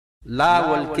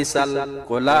LAAWOL KISAL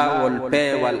ko LAAWOL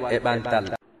peewal e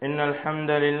ɓantal. إن الحمد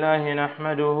لله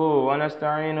نحمده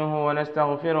ونستعينه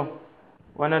ونستغفره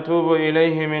ونتوب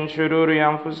إليه من شرور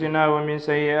أنفسنا ومن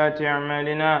سيئات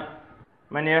أعمالنا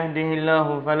من يهده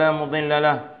الله فلا مضل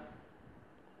له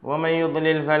ومن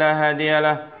يضلل فلا هادي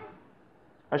له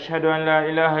أشهد أن لا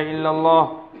إله إلا الله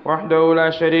وحده لا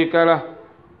شريك له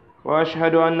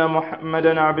وأشهد أن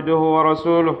محمدا عبده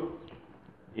ورسوله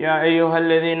يا أيها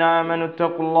الذين آمنوا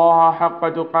اتقوا الله حق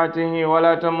تقاته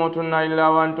ولا تموتن إلا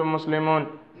وأنتم مسلمون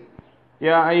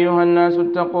يا أيها الناس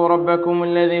اتقوا ربكم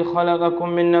الذي خلقكم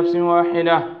من نفس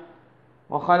واحدة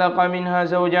وخلق منها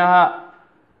زوجها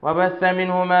وبث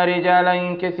منهما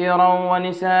رجالا كثيرا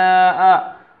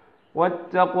ونساء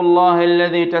واتقوا الله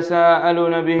الذي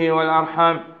تساءلون به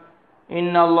والأرحام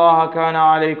إن الله كان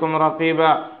عليكم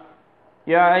رقيبا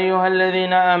يا أيها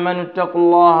الذين آمنوا اتقوا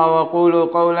الله وقولوا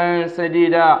قولا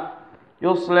سديدا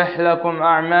يصلح لكم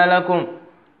أعمالكم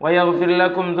ويغفر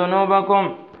لكم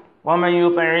ذنوبكم ومن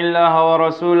يطع الله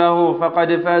ورسوله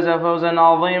فقد فاز فوزا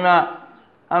عظيما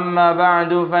أما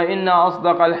بعد فإن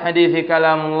أصدق الحديث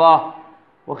كلام الله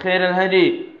وخير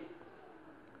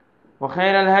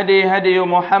الهدي هدي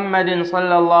محمد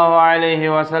صلى الله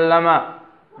عليه وسلم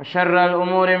وشر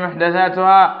الأمور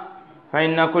محدثاتها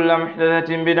فإن كل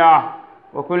محدثة بدعة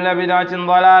وكل بدعة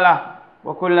ضلالة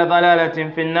وكل ضلالة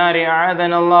في النار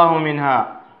أعاذنا الله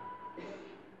منها.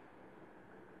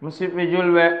 مسيب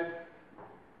جلبة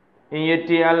إن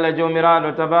يتي الله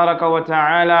جومراد تبارك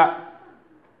وتعالى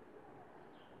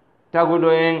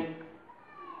تقول إن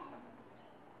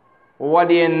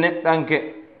ودي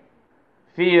النتنك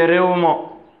في رومو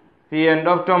في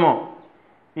اندفتمو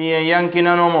في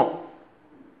ينكنانمو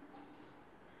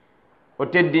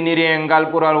وتدنيري انغال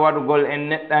قرال ودغول ان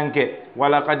نتانكي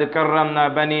ولقد كرمنا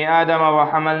بني آدم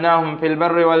وحملناهم في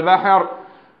البر والبحر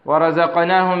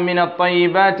ورزقناهم من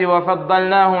الطيبات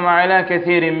وفضلناهم على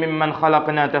كثير ممن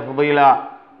خلقنا تفضيلا.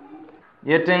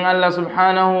 يتن الله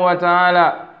سبحانه وتعالى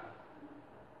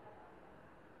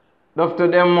دفتو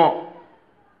دمو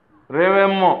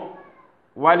ريومو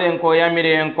waden ko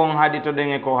yamiri en kon hadi to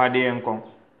den ko hadi en kon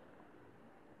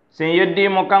sen yeddi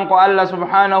mo kanko Allah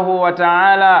subhanahu wa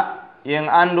ta'ala yen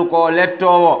andu ko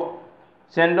lettowo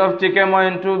sen doftike mo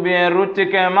en tuubi en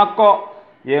ruttike makko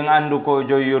yen andu ko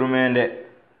joyyurmende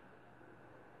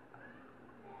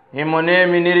himo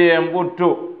neminiri en ɓuttu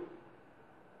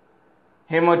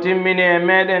himo timmini e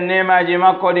meɗen nemaji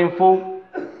makko ɗin fuu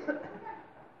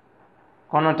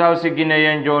kono tawsi gine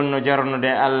yen jonno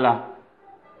jarnude Allah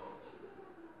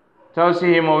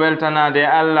tawsi himo weltanade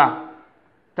Allah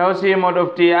tawsi himo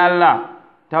ɗofti Allah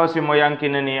tawsi mo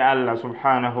yankinani Allah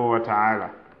subhanahu wa ta'ala.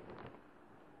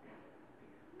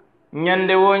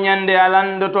 Nyande wo nyande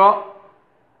alandoto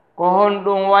ko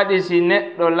honɗum waɗi si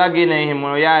neɗɗo lagine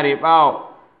himo yaari ɓaawo.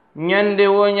 Nyande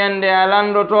wo nyande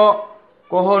alandoto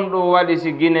ko honɗum waɗi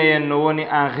si guineyen no woni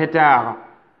en retard.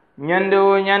 Nyande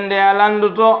wo nyande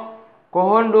alandoto ko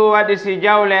honɗum waɗi si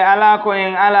jawle ala ko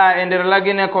en ala e nder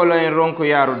lagine kolo en ronku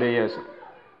yarude yeeso.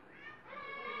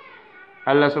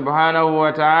 Allah subhanahu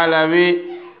wa ta'ala wi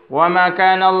وما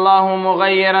كان الله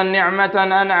مغيرا نعمة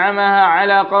أنعمها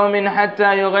على قوم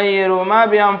حتى يغيروا ما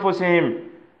بأنفسهم.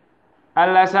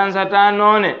 الله سانستا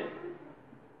نوني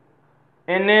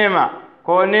إنما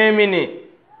كونيمني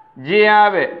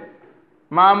جيابه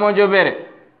ما مجبره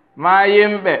ما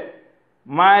يمبه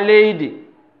ما ليدي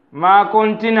ما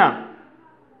كونتنا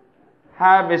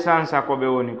habe sansa ko be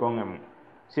woni ko ngam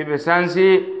sibe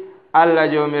sansi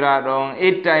Allah jomiraɗo on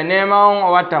itta e nema on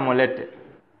o watta mo lette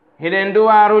hiɗen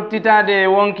duwa ruttitade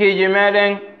wonkiji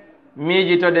meɗen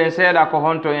miijitoɗen seeɗa ko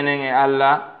honto enen e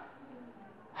Allah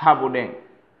haɓuɗen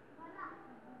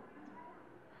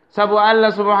sabu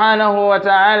Allah subhanahu wa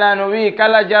ta'ala no wi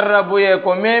kala jarrabuye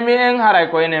ko memi en haray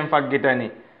ko enen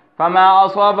faggitani fama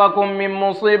asabakum min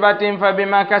musibatin fa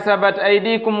bima kasabat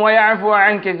aydikum wa ya'fu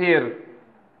an kathir.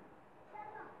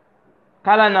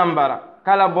 Kala nambara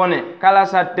kala bone kala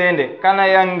sattende kala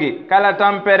yangi kala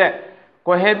tampere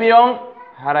ko heɓi on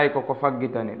haray ko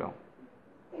faggitani ɗon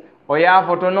o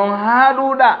yaafoto noon haa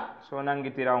ɗuuɗa so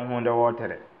nangitira on hunde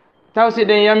wotere tawsi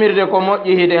ɗen yamirde ko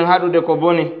moƴƴi hiɗen haɗude ko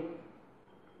boni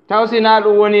tawsi na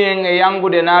ɗum woni en e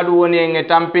yangude na ɗum woni en e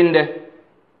tampinde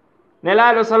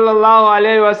nelaaɗo sallallahu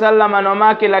alayhi wa sallam no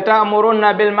maaki la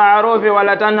ta'murunna bil ma'rufi wa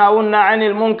la tanhawunna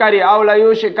 'anil munkari aw la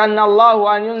yushikanna Allahu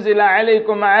an yunzila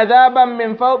 'alaykum 'adaban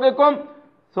min fawqikum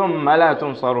thumma la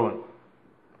tunsarun.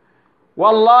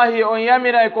 Wallahi on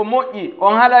yamiray ko moƴƴi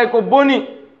on haɗay ko boni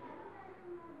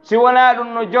si wona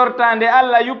ɗum no jortande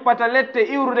Allah yuppata lette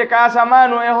iwrude ka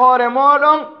asamanu e hoore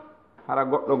moɗon hara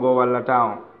goɗɗo goo wallata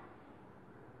on.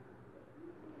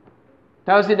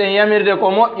 tawsiɗen yamirde ko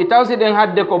moƴƴi tawsiɗen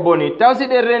hadde ko boni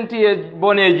tawsiɗen renti e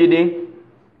boneji ɗin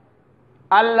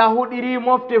Allah huɗiri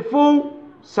mofte fuu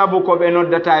sabu ko ɓe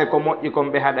noddata e ko moƴƴi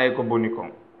kon ɓe haɗa e ko boni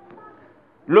kon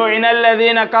lu'ina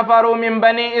alladhina kafaru min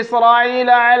bani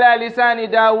israila ala lisani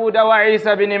dawuda wa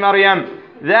isa bni maryam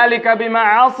dhalika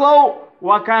bima asaw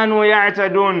wa kanu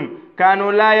ya'tadun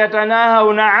kanu la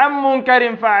yatanahawna an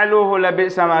munkarin fa'aluhu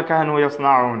labisa ma kanu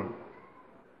yasna'un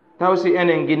tawsi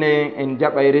enen Guinéen en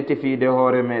jaɓay retifiide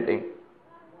hoore meɗen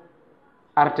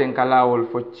arten ka laawol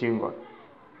foccingol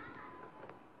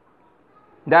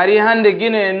dari hande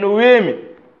Guinéen no weemi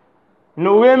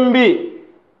no wembi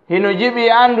hino jiɓi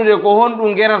andude ko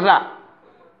honɗum gerata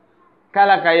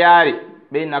kala ka yaari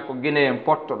ɓeyna ko Guinéen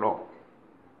potto ɗo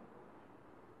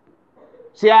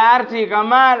si a arti ka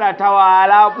maɗa tawa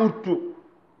ala ɓuttu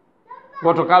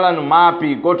goto kala no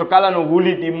maapi goto kala no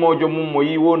wuli ɗimmojo mum mo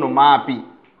yiwo no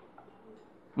maapi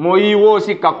mo yiwo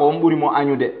sikka ko on ɓuri mo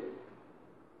añude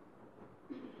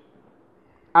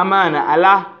amana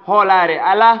ala hoolare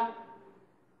ala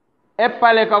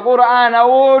eppale ka qur'ana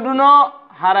wooduno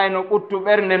harayno ɓuttu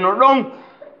ɓernde no ɗon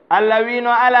Allah wino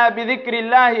ala bi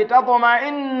dhikrillahi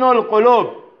tatma'innul qulub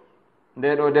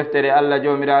nde ɗo deftere Allah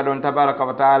jomiraɗon tabaraka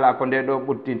wa taala ko nde ɗo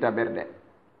ɓuttinta ɓerɗe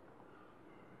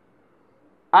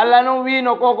Allah non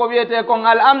wino koko wiyete kon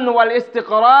al amnu wal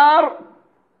istiqrar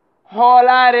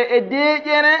hoolare e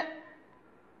deƴene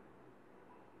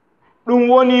ɗum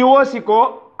woni wosi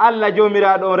ko Allah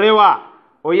jomiraɗon rewa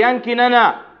o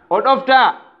yankinana o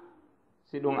ɗofta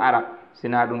si ɗum ara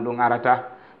sina ɗum arata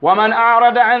waman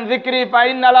arada an dhikri fa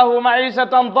inna lahu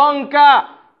ma'ishatan danka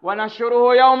wa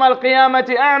nahshuruhu yawma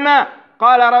alqiyamati a'ma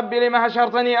qala rabbi lima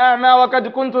hashartani a'ma wa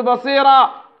kad kuntu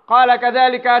basira qala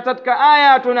kadhalika atatka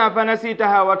ayatuna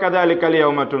fanasitaha wa kadhalika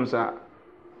alyawma tunsa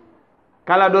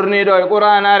kala dorniɗo e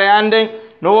qur'anare anden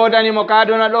no wodanimo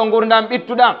kaduna ɗo gurdam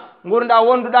ɓittuɗam gurdam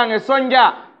wonduɗam e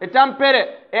sonja e tampere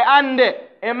e ande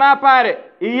e mapare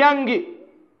e yangi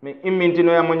min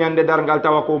immintinoyamo ñande dargal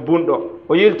tawa ko bunɗo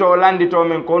o yilto o landito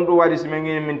men ko on ɗum waɗi simin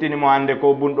immintinimo hande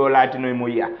ko bunɗo laatinoye mo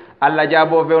yiya Allah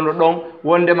jaabo fewno ɗon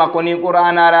wonde makko ni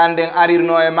qur'anare anden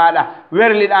arirno e maɗa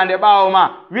werliɗande ɓawo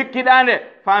ma wikkiɗande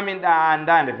faminɗa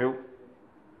andande few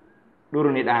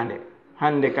ɗurniɗande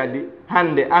hande kadi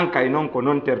hande an kay noon ko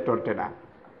noon tertorteɗa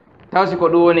tawsi ko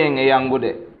ɗum woni en e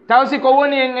yangude tawsi ko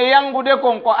woni en e yangude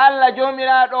kon ko Allah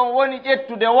jomiraɗon woni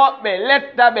ƴettude woɓɓe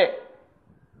letta ɓe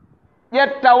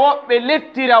ƴetta woɓɓe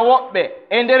lettira woɓɓe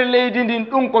e nder leydi ndin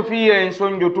ɗum ko fiye en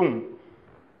soñjo tun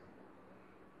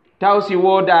tawsi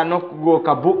wooda nokkugo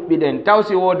ka buɓɓiɗen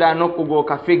tawsi wooda nokkugo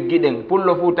ka feggiɗen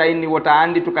pullo fuu tawinni wota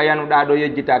andi tuka yanuɗa ɗo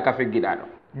yejjita ka feggiɗa ɗo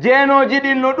jeenoji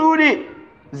ɗin no ɗuuɗi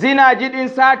zinaji ɗin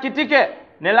sakitike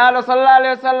nelaɗo sallallahu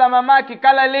alayhi wa sallam maki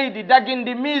kala leydi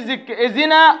dagindi musique e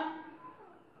zina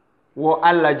wo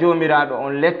Allah jomiraɗo on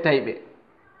lettay ɓe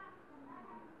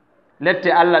lette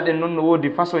Allah ɗen noon no woodi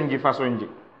façon ji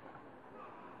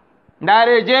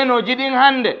ndaare jeenoji ɗin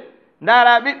hande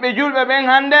ndaara ɓiɓɓe julɓe ɓen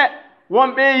hande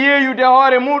wonɓe yeeyude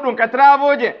hoore muɗum ka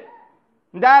travaux je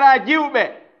ndaara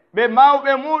jiwɓe ɓe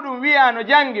mawɓe muɗum wiya no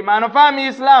jangi ma no faami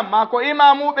islam ma ko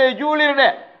imamuɓe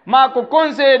juulirɗe ma ko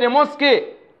conseil de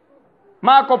mosquée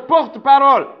ma ko porte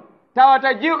parole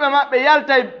tawata jiwɓe maɓɓe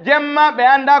yalta jemma ɓe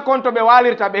anda kon to ɓe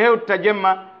walirta ɓe hewtita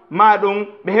jemma ma ɗum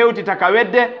ɓe hewtita ka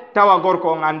wedde tawa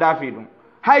gorko on anda fi ɗum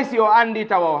haysi o andi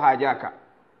tawa o haajaka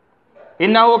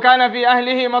innahu kana fi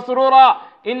ahlihi masrura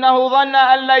innahu dhanna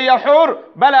an lan yahur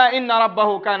bala inna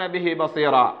rabbahu kana bihi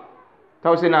basira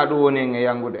tawsina ɗum woni en e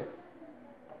yangude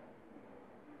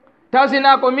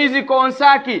tawsina ko musique ko on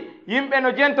saaki yimɓe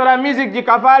no jentora musique ji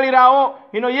ka faalira o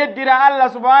hino yeddira Allah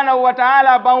subhanahu wa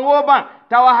ta'ala ban wo ban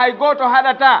tawa hay goto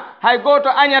haɗata hay goto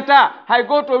añata hay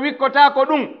goto wikkota ko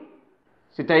ɗum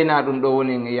si tawina ɗum ɗo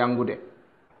woni en e yangude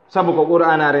sabu ko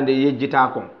qur'anare nde yejjita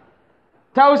kon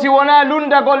taw si wona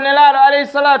lundagol nelaɗo alayhi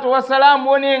salatu wassalam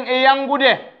woni en e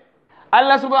yangude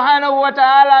Allah subhanahu wa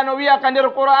ta'ala no wiya ka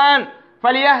nder qur'an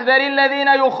falyahdari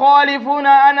alladhina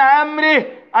yukhalifuna an amrih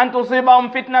an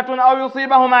tusibahum fitnatun aw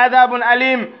yusibahum adhabun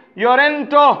alim yo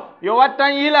rento yo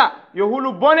wattan yila yo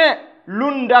hulu bone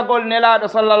lundagol nelaɗo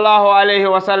sallallahu alayhi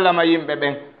wa sallam yimɓe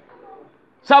ɓen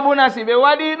sabuna si ɓe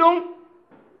waɗi ɗum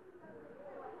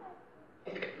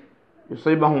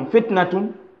yusibahum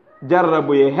fitnatun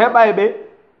jarrabu ye heɓay ɓe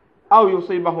aw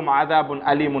yusibahum adhabun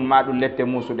alimun ma ɗum lette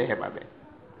musude heɓa ɓe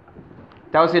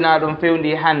tawsina ɗum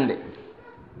fewndi hande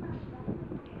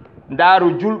ndaaru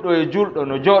julɗo e julɗo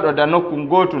no jooɗoda nokku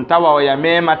gotum tawa oya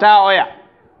memata oya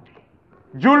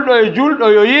julɗo e julɗo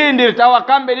yo yiindir tawa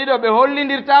kamɓe ɗiɗo ɓe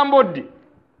hollindirta mboddi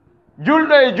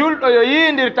julɗo e julɗo yo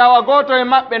yiindir tawa goto e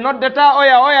maɓɓe noddata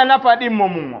oya nafa ɗimmo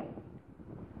mum o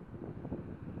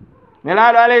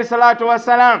nelaaɗo alayhi salatu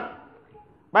wassalam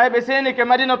ɓay ɓe seeni ke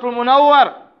madinatul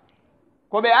munawwar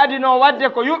ko ɓe adino wadde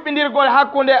ko yuɓɓindirgol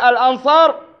hakkunde al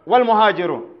ansar wal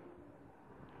muhajirun.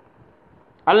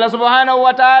 Allah subhanahu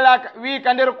wa ta'ala wi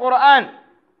ka nder qur'an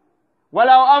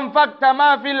walaw anfaqta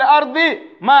ma fil ardi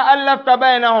ma allafta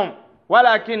baynahum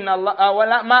walakinna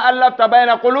Allah ma allafta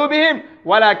bayna qulubihim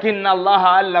walakinna Allah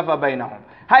allafa baynahum.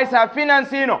 hay sa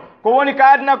financino ko woni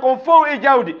ka adna ko fof e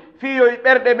jawdi fiyo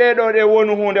ɓerɗe ɓeɗo ɗe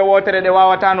wonu hunde wotere ɗe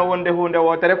wawatano wonde hunde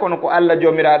wotere kono ko Allah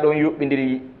jomiraɗo on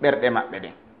yuɓɓidiri ɓerɗe maɓɓe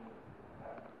ɗen.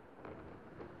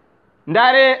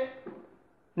 Ndare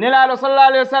nelaɗo sallallahu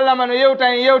alayhi wa sallam no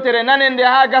yewtan yewtere nanende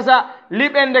ha gasa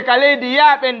liɓende ka leydi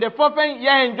yaaɓende fofen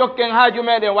yahen jokken haaju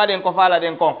meɗen waɗen ko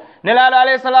faalaɗen kon. nelaɗo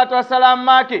alayhi salatu wassalam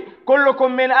maaki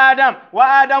kullukum min adam wa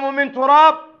adamu min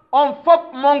turab. on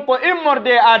fop mon ko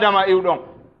immorde adama iwɗon.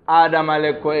 adama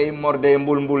le ko e immorde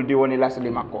mbulmbuldi woni lasli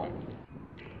makko.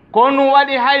 ko num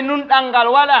waɗi hay nunɗal ngal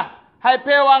waɗa, hay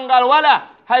pewal ngal waɗa,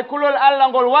 hay kulol Allah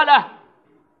ngol waɗa.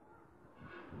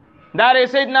 ndare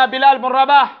seydina Bilal bin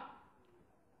Rabah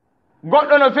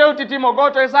goɗɗo no fewtitimo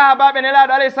goto e sahabaɓe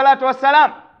nelaɗo alayhi salatu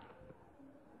wassalam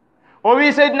o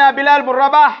wi seydina Bilal bin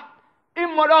Rabah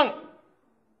immo ɗon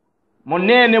mo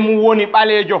nene mum woni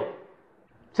ɓalejo.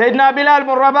 seydina Bilal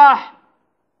bin Rabah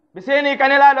ɓe seni ka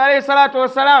nelaɗo alayhi salatu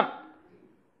wassalam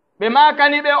ɓe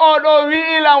makani ɓe oɗo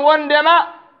wi'ilan wondema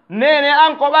nene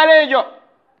an ko ɓalejo.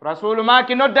 rasulu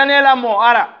maki noddanelan mo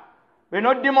ara, ɓe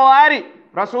noddimo o ari.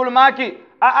 rasulu maki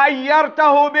a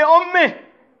ayyartahu bi ummi,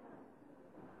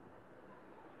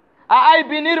 a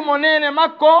aybinirmo nene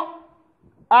makko.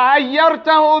 a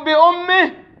ayyartahu bi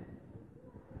ummi,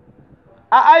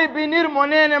 a aybinirmo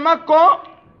nene makko.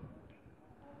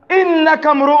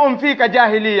 innaka mru'un fii ka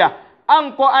jahiliya,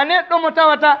 an ko a neɗɗo mo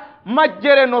tawata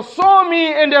majjere no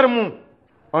soomi e nder mum.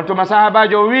 on tuma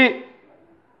sahabajo wi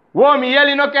wo mi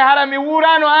yalinoke hara mi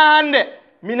wurano ha hande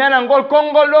mi nana ngol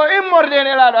konngol ɗo immorde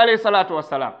nelaɗo alayhi salatu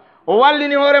wassalam. o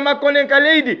wallini hoore makko nden ka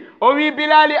leydi o wi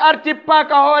Bilali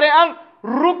artippaka hoore an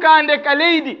rukande ka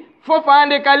leydi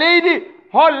fofande ka leydi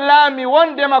hollami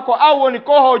wondema ko an woni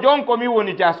kohojo on ko min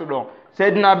woni jasuɗon.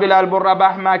 seydina Bilal bin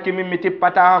Rabah maki min mi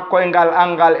tippata koyngal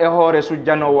angal e hoore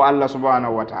sujjanowo Allah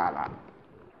subhanahu wa ta'ala.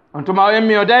 on tuma o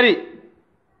emmi o dari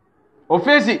o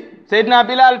fesi, seydina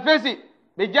Bilal fesi,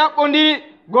 ɓe jaɓɓodiri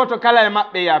goto kala e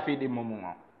maɓɓe yaafiɗimmo mum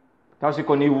o taw si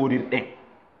ko ni wurirɗen.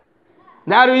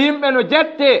 ndaru yimɓe no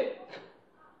jette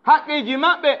haqqiji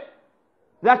maɓɓe,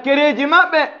 zakkereji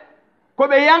maɓɓe ko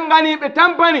ɓe yangani ɓe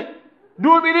tampani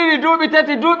duuɓi ɗiɗi, duuɓi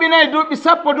tati, duuɓi nayi, duuɓi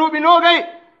sappo, duuɓi nogayi,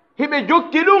 hiɓe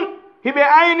jokki ɗum, hiɓe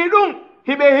ayni ɗum,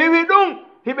 hiɓe hewi ɗum,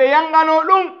 hiɓe yangano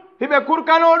ɗum, hiɓe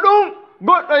kurkano ɗum.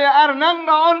 goɗɗo ya ar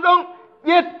nanga on ɗon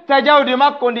ƴetta jawdi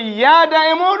makko ndi yaada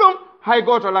e muɗum, hay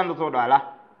goto landotoɗo ala.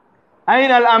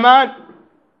 ayna al aman,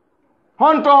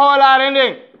 honto hoolare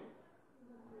nden,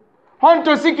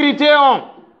 honto sécurité on,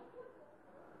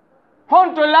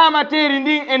 honto laamateri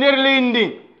ndin e nder leydi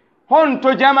ndin,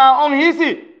 honto jama on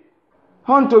hisi,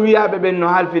 honto wiyaɓe ɓen no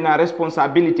halfina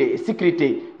responsabilité e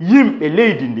sécurité yimɓe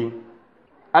leydi ndin.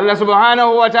 Allah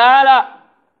subhanahu wa ta'ala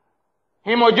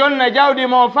himo jonna jawdi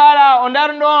mo faala o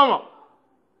darndomo,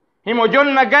 himo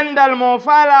jonna gandal mo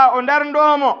faala o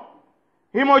darndomo,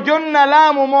 himo jonna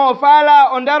laamu mo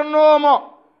faala o darnomo.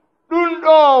 ɗum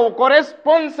ɗo ko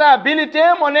responsabilité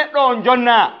mo neɗɗo on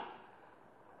jonna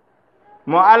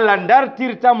mo Allah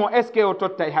dartirtamo est ce que o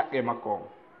totta e haqqe makko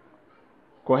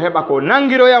ko heɓa ko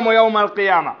nangiroyamo yawmal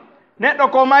qiyama.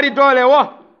 neɗɗo ko mari doole wo,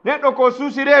 neɗɗo ko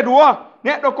suusireedu wo,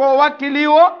 neɗɗo ko wakkili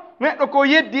wo, neɗɗo ko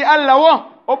yeddi Allah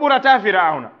wo, o ɓurata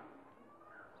Firawna.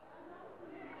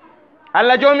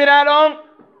 Allah jomiraɗo on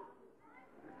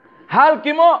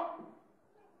halkimo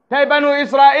tawi banu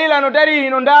Israila no dari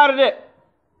hino darde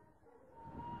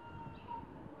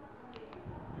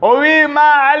o wi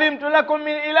ma alimtu lakum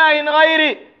min ilahin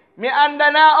gayri, mi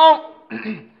andana on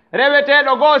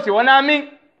reweteɗo goosi wona min.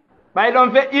 ɓay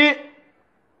ɗon feƴƴi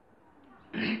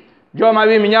jooma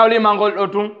wi mi ñawlima ngol ɗo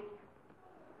tun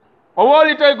o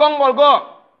wolitoye gongol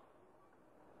goo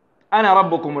ana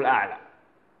rabbukumul a'la,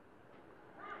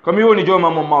 komi woni jooma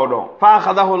mum mawɗo. fa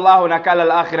akhadahu llahu nakala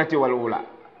al akhirati wal ula.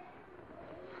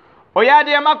 o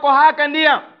yaadi e makko haaka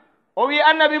ndiyam o wi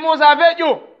annabi Musa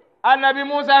feƴƴu. annabi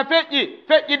Musa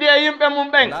feƴƴidi e yimɓe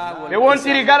mum ɓen ɓe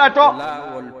wontiri gaɗa to.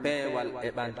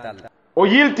 o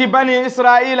yilti bani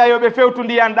Israila yo ɓe fewtu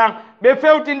ndiyan ɗan, ɓe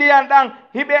fewti ndiyan ɗan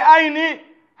hiɓe ayni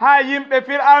ha yimɓe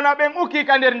Fir'auna ɓen ukki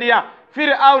ka nder ndiyan.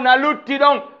 Fir'auna lutti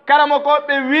ɗon karamo ko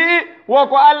ɓe wi'i wo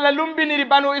ko Allah lumbiniri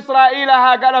banu Israila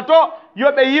ha gaɗa to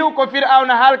yo ɓe yiw ko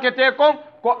Fir'auna halkete kon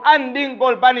ko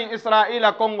andingol bani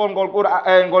israila kongol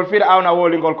ngol fir'auna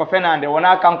wolingol ko fenande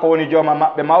wona kanko woni jooma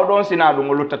mabbe mawdon sina dum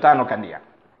luttatano kandiya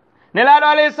nelaado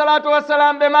alayhi salatu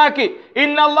wassalam be maki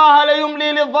inna allaha la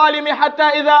yumli lidh-dhalimi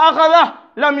hatta idha akhadha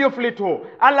lam yuflithu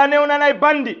alla newnanay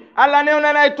bandi alla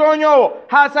newnanay toñowo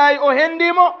ha say o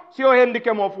hendimo si o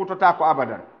hendike mo futota ko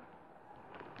abadan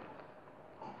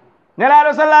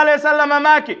nelaado sallallahu alayhi wasallam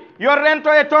maki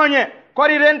yorrento e toñe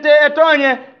kori rente e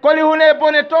toñe koli hune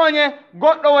bone toñe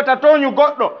goddo wata toñu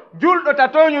goddo juldo ta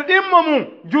toñu dimmo mum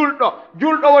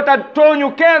juldo wata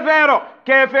toñu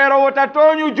kefero wata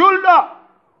toñu juldo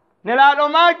nelaado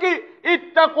maki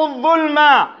ittaqu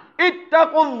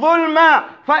dhulma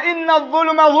fa inna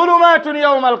adh-dhulma dhulumatun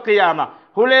yawm al-qiyamah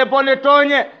hule bone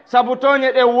toñe sabu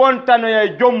toñe de wontano ya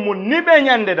jommu nibe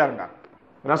nyande darga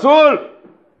rasul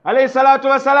alayhi salatu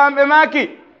wassalam be maki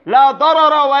la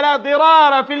darara wala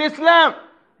dirara fil islam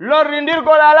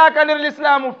lorrindirgol alaka nder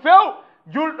l'islamu few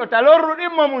julɗo ta lorru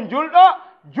ɗimmo mum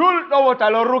julɗo wota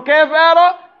lorru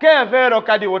kefeero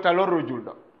kadi wota lorru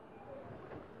julɗo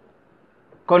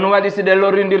kono waɗi siɗe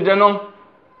lorrindirde noon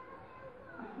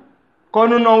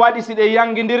kono no waɗi siɗe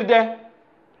yangindirde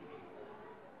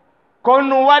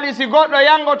kono waɗi si goɗɗo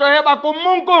yangoto heɓa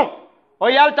kummunkun o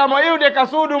yalta mo iwde ka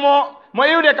suudu mo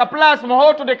iwde ka place mo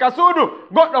hotude ka suudu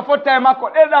goɗɗo fotta e makko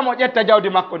ɗerɗa mo ƴetta jawdi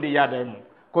makko ndi yaada e mum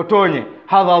ko toñe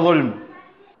hada zulm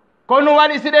kono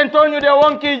waɗi siɗen toñude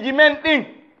wonkiji men ɗin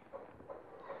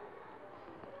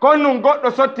kono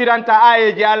goɗɗo sottiranta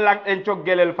ayeji Allah en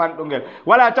coggelel fanɗungel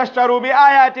wala tashtaru bi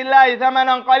ayati llahi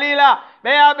thamanan qalila ɓe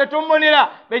yaɓe tumbonira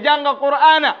ɓe janga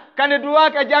qur'ana kane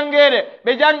duwaka jangede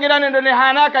ɓe jangirane ɗo ne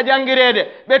hanaka jangirede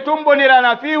ɓe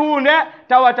tumbonirana fi hunde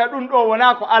tawata ɗum ɗo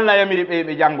wona ko Allah yamiri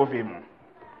ɓe jango fi mum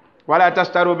wala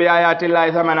tashtaru bi ayati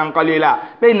llahi thamanan qalila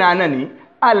ɓe nanani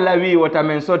Allah wi wota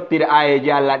men sottir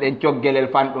ayeji Allah ɗen coggelel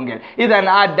fanɗungel idan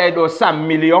adday ɗo 100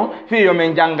 million fiyo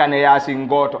men jangane yasin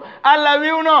goto Allah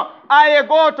wiwno aya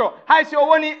goto haysi o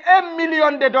woni $1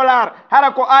 million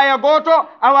hara ko aya goto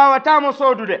a wawatamo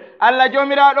sodude Allah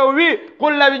jomiraɗo wi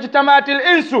qul law ijtamatil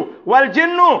insu wal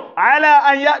jinnu ala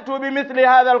an ya'tu bimithli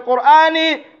hadha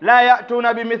alqur'ani la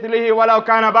ya'tuna bimithlihi walau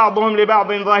kana ba'duhum li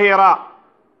ba'din dhahira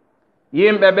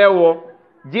yimɓe ɓewo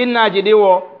jinnaji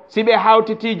ɗiwo si ɓe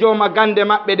hawtiti jooma gande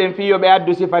maɓɓe ɗen fiyo ɓe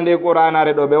addu sifa nde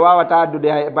qur'anare ɗo ɓe wawata addude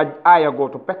aya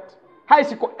goto pet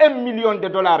haysi ko $1 million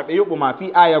ɓe yoɓuma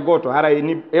fi aya goto hara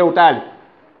ni hewtali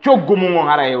coggu mum on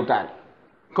hara hewtali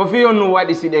ko fiyon nu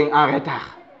waɗi siɗen en retard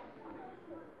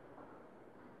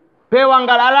pewal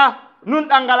ngal ala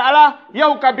nunɗal ngal ala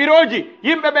yahu ka biroji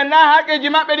yimɓe ɓe na haqqeji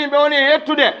maɓɓe ɗin ɓe woni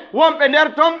hettude wonɓe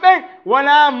nder ton ɓen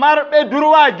wona marɓe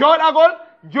droit joɗagol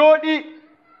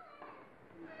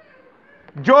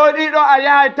jooɗiɗo a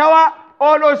yahay tawa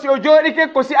oɗo si o jooɗike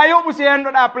ko si a yoɓu si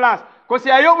hendoɗa place ko si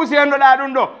a yoɓu si hendoɗa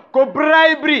ɗum ɗo ko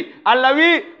bribery Allah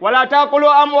wi wala taqulu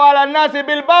amwala nnasi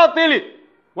bilbatili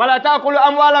wala taqulu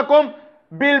amwalakum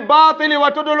bilbatili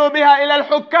wa tudlu biha ila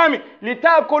alhukami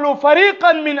litakulu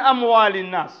fariqan min amwali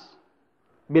nnas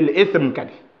bil ithm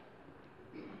kadi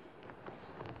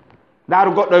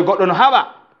daru goɗɗo no haɓa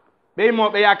ɓe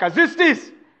yimoɓe yaka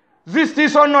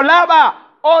justice on no laaɓa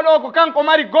oɗo ko kanko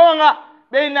mari goonga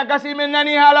ɓe nagasi men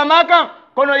nani haala ma kan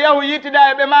kono yahu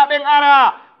yitida e ɓe ma ɓen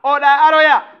ara oɗa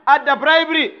aroya adda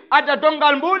bribery adda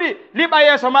dongal mbuuɗi liɓa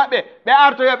yeeso maɓɓe ɓe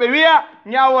artoya ɓe wiya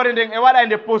ñawore nden e waɗa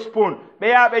nde postpone ɓe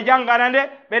yaha ɓe jangana nde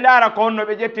ɓe ndaara ko honno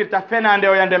ɓe ƴettirta fenande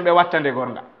o yanden ɓe watta nde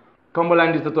gorga kombo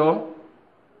landitoto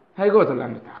hay goto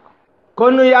landitako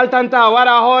konno yaltanta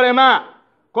wara hoore ma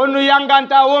konno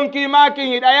yanganta wonki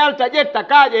makin iɗa yalta ƴetta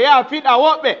kaaƴe yaha fiɗa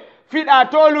woɓɓe fiɗa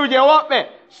toluje woɓɓe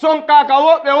sonkaka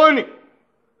woɓɓe woni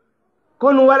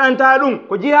kono waɗanta ɗum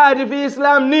ko jihadi fi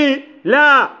islam ni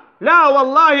la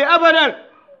wallahi abadan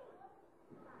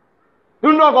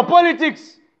ɗum ɗo ko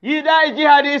politics yiɗa e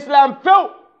jihadi islam few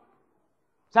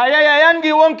sa yaya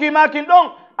yangi wonki makin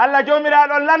ɗon Allah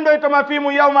jomiraɗon landoytoma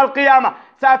fimum yawmal qiyama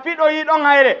sa fiɗoyi ɗon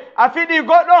hayre a fiɗi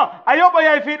goɗɗo a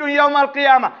yoɓoyay fiɗum yawmal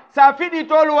qiyama sa fiɗi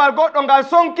toluwal goɗɗo ngal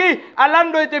sonki a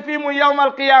landoyte fimum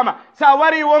yawmal qiyama sa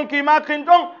wari wonki makin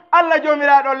ɗon Allah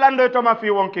jomiraɗon landoytoma fi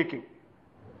wonkiki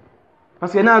par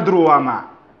ce que na droit ma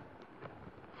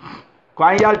ko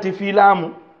an yalti fi laamu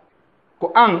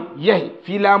ko an yehi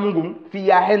fi laamu ngum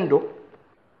fiya hendo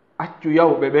accu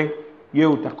yawɓe ɓen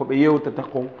yewta ko ɓe yewtata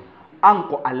ko an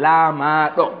ko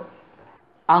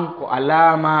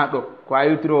alamaɗo ko a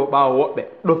yewtiro ɓawo woɓɓe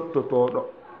ɗoftotoɗo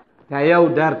ta yaw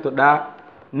dartoɗa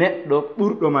neɗɗo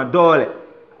ɓurɗoma doole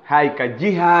hay ka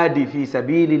jihadi fi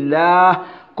sabilillah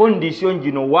condition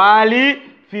ji no waali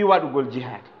fi waɗugol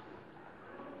jihadi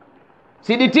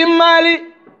siɗi timmali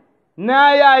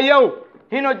naya yaw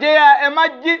hino jeeya e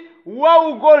majji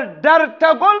wawgol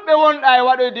dartagol ɓe wonɗa e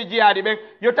waɗoyde jihaadi ɓen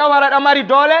yo taw haraɗa mari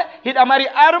doole hiɗa mari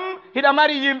arme hiɗa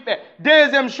mari yimɓe.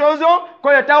 Deuxiéme chose o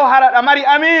koyo taw haraɗa mari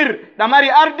amir ɗa mari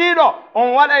ardiɗo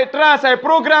on waɗa e trace e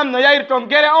programme no yayri toon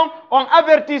guere on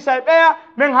avertisa e ɓeya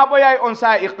min haɓoyay on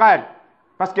sa iqaari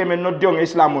par ce que min noddi on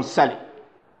islam on sali.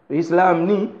 Islam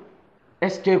ni est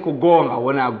ce que ko goonga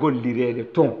wona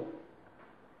gollirede ton,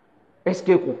 est ce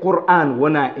que ko Qur'an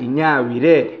wona e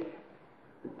ñaawirede,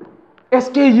 est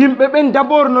ce que yimɓe ɓen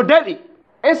d'abord no daɗi,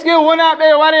 est ce que wona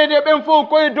ɓe warede ɓen fof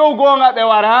koye dow goonga ɓe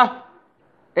wara,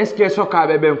 est ce que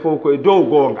sokaɓe ɓen fof koye dow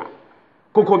goonga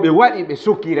koko ɓe waɗi ɓe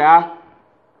sokira,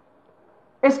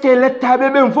 est ce que lettaɓe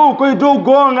ɓen fof koye dow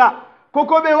goonga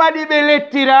koko ɓe waɗi ɓe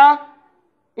lettira.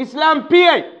 Islam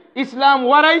piyay, Islam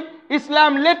waray,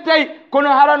 Islam lettay, kono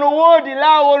hara no woodi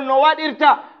laawol no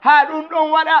waɗirta ha ɗum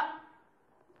ɗon waɗa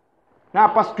na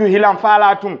par ce que hilan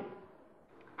faala tun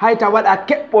hayta waɗa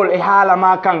keɓɓol e haala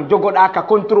ma kan jogoɗa ka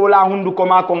contrôle a hunduko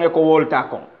ma kon e ko wolta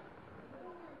kon.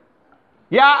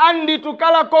 Ya andi tu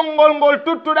kala konngol ngol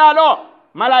tuttuɗa ɗo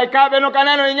malaikaɓe no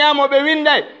kanano e ñamoɓe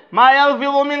winday ma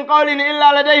yalfidu min qawlin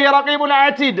illa ladayhi raqibun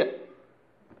atid,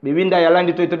 ɓe winday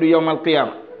alandi toyta ɗum yawmal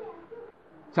qiyama.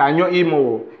 Sa ño'imo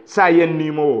o, sa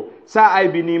yennimo o, sa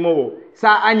aybinimo o,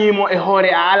 sa añimo e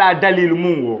hoore a ala dalil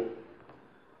mum o,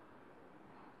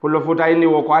 pullo futa inni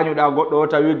wo ko añuɗa goɗɗo o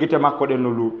tawi gite makko ɗen no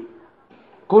luuɓi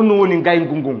konnu woni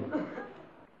ngayngu ngun.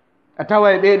 A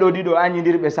tawa e ɓeeɗo ɗiɗo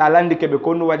añidirɓe sa landike ɓe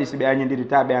konnu waɗi si ɓe añidiri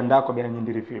ta ɓe anda ko ɓe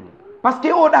añidiri fimu par ce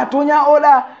que oɗa toña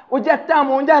oɗa o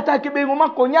jattama o jataki ɓeygu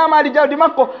makko ñamali jawdi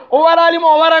makko o waralimo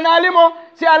o waranalimo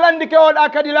si a landike oɗa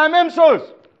kadi la même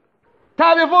chose.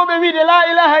 Taɓe fof ɓe wiide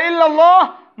la ilaha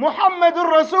illallah muhammadun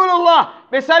rasulullah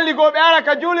ɓe salligo ɓe ara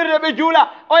ka juulirde ɓe juula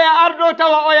oya ardo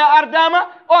tawa oya ardama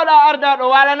oɗa ardaɗo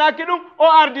walanaki ɗum o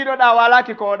ardiɗo ɗa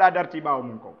walaki ko oɗa darti ɓawo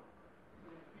mum ko.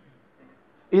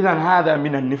 Idan hada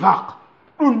min annifaq,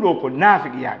 ɗum ɗo ko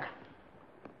nafiqi yaga.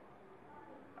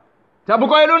 Sabu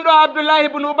koye ɗum ɗo Abdullahi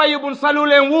ibn Ubay ibn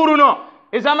Salul en wuruno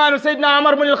e zamanu Seydina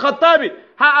Omar ibn al-Khattabi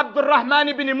ha Abdurrahman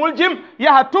ibn Muljim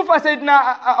yaha tufa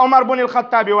Seydina Omar ibn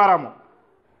al-Khattabi waramo,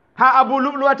 ha Abu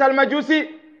Lu'lu'at al-Majusi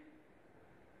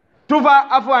tufa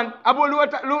afwan Abu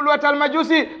Lu'lu'at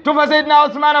al-Majusi tufa Seydina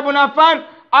Uthman ibn Affan,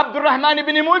 Abdurrahman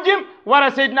ibn Muljim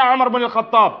wara Seydina Omar ibn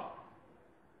al-Khattab.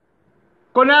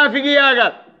 Ko nafiqi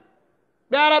yagal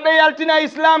ɓe ara ɓe yaltina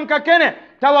islam ka kene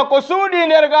tawa ko suuɗi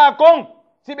nder ga kon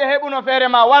si ɓe heɓuno feere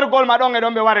ma wargol ma ɗon e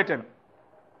ɗon ɓe wareten.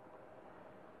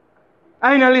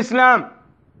 Ayna l'islam,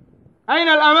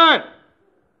 ayna al-aman,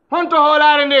 honto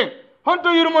hoolare nden, honto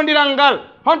yurmodiral ngal,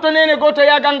 honto nene goto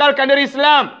yagal ngal ka nder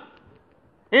islam.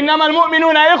 Innama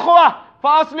almu'minuna ikhwa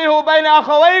fa aslihu bayna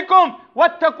akhawaykum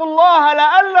wattaqu llaha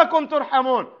la'allakum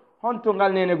turhamun. Honto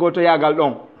ngal nene goto yagal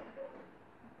ɗon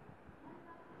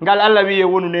ngal Allah wiye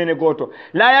wonu nene goto.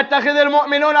 La yattakhidhu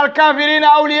almu'minuna alkafirina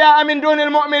awliya'a min duni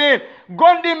almu'minin.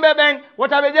 Gondimɓe ɓen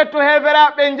wota ɓe ƴettu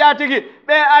heferaɓe ɓen jatigi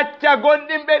ɓe acca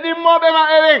gonɗimɓe ɗimmoɓe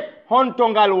maɓɓe ɓen. Honto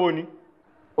ngal woni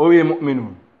o wiye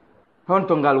mu'minun,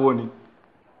 honto ngal woni.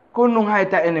 Kono noon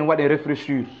hayta enen waɗe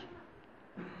réfléchir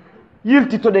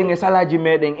yiltitoɗen e salaji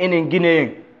meɗen enen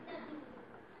guinéen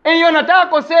en yonata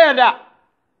ko seeda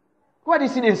waɗi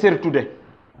siɗen sertude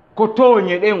ko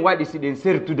tooñe ɗen waɗi siɗen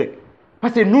sertude par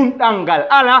ce que nunɗal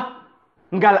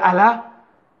ngal ala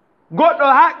goɗɗo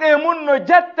haqqe mum no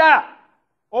jatta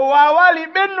o wawali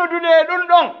ɓennudude e ɗum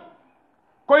ɗon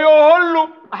ko yo hollu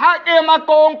haqqe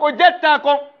makko on ko jatta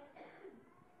kon.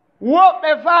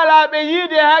 Woɓɓe faalaɓe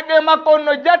yiide haqqe makko on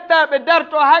no jatta ɓe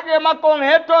darto haqqe makko on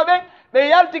hettoɓe ɓe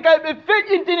yalti kay ɓe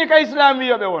feƴƴintini ka islam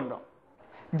wiyoɓe wonɗo.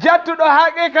 Jattuɗo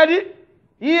haqqe kadi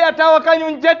yiya tawa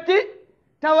kañum jatti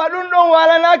tawa ɗum ɗon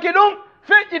walanaki ɗum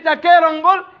feƴƴita kerol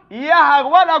ngol yaha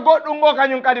waɗa goɗɗum ngo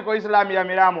kañum kadi ko islam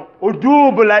yamiramo o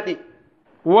duublaɗi.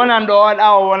 Wonan ɗo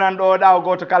oɗa o wonan ɗo oɗa o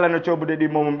goto kala no coɓude ɗi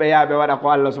momum ɓe yaha ɓe waɗa ko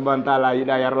Allah subhanahu wa ta'ala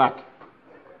yiɗa yarlaki.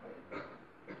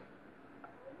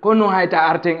 Kono hayta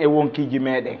arten e wonkiji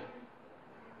meɗen,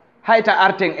 hayta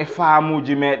arten e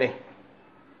faamuji meɗen,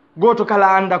 goto kala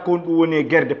anda kon ɗum woni e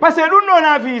gerde par ce que ɗum ɗo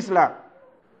naafi islam,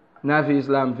 naafi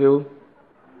islam few,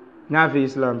 naafi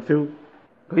islam few.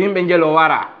 Ko yimɓe jelo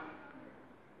wara,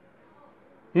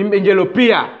 yimɓe jelo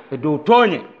piya e dow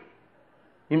tooñe,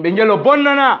 yimɓe jelo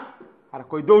bonnana hara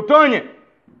koye dow tooñe.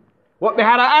 Woɓɓe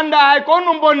hara anda hay ko on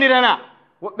ɗum bonnirana,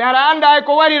 woɓɓe hara anda hay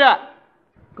ko warira.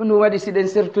 Ko ɗum waɗi siɗen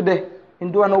sertude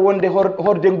en duwano wonde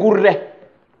horde gurde.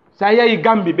 Sa yahi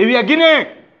Gambi ɓe wiya Guinée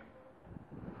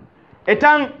e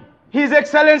tan His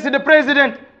Excellency the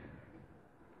President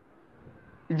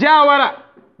Jawara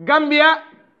Gambia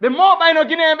ɓe moɓayno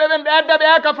Guinée ɓe ɓen ɓe adda ɓe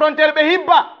aka frontiére ɓe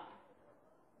hibba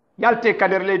yalte ka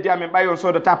nder leydi amen ɓay on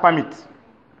sodata pamit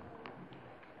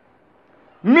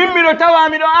min miɗo tawa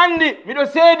miɗo andi miɗo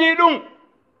seedi ɗum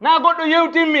na goɗɗo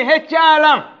yewtinmi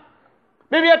heccalam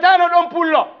ɓe wiyatano ɗon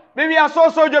pullo ɓe wiya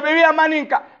sosojo ɓe wiya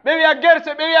maninka ɓe wiya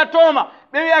gerse ɓe wiya tooma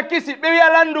ɓe wiya kisi ɓe wiya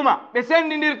landuma ɓe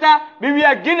sendidirta ɓe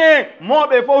wiya guinéen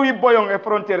moɓe fof hibboyon e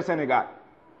frontiére sénégal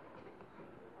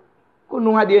ko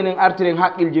ɗum haɗi enen artiren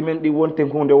haqqilji men ɗi wonten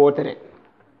hunde wotere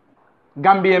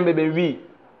gambiyemɓe ɓe wi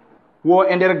wo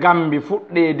e nder gambi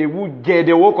fuɗɗede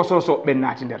wujjede wo ko sosoɓe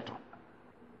naati nder to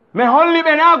mais holli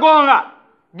ɓe na goonga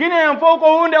guinéen fof ko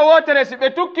hunde wotere si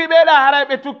ɓe tukki ɓeeɗa haray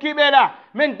ɓe tukki ɓeeɗa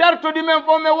min dartodi men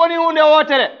fof min woni hunde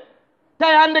wotere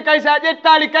tawi hannde kay sa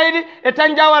ƴettali kaydi e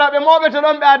tan jawara ɓe moɓe to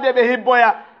ɗon ɓe adde ɓe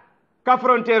hibboya ka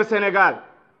frontiére sénégal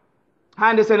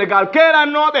hande sénégal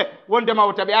keerannoɓe wonde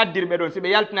mawta ɓe addirɓe ɗon si ɓe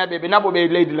yaltinaɓe ɓe naɓoɓe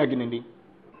leydi lagine ndi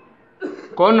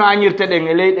ko onno añirteɗen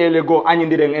e leyɗele goo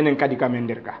añodiren enen kadi kamen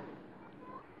nder ga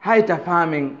hayta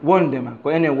faamen wondema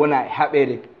ko enen wona e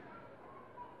haɓere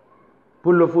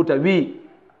pullo fuuta wi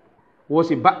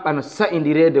wosi baɓɓano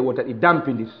sa'indirede wota ɗi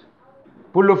dampidir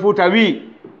pullo fuuta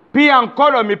wi piyan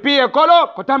koɗo mi piye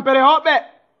koɗo ko tampere hoɓɓe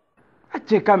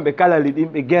acce kamɓe kalali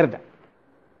ɗimɓe gerda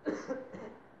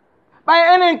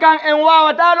ɓay enen kan en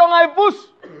wawata ɗon hay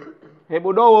fus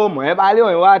heɓu ɗo wo mo heɓali o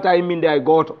en wawata yimminde hay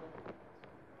gooto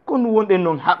ko ɗum wonɗen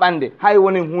noon haɓande hay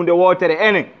wonen hunde wotere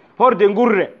enen horde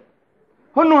gurre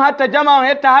honɗum hatta jama on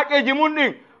hetta haqqeji mum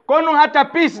ɗin kon ɗum hatta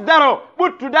piis daro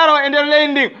ɓuttu daro e nder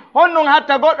leydi ndin honɗum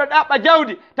hatta goɗɗo ɗaɓɓa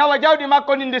jawdi tawa jawdi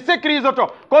makko ndi nde sécurise to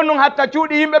kon ɗum hatta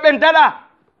cuuɗi yimɓe ɓen daɗa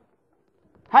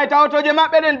hay tawotoje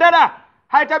maɓɓe ɗen daɗa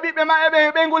hay ta ɓiɓɓe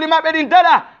maɓɓe ɓe nguli maɓɓe ɗin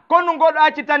daɗa kon ɗum goɗɗo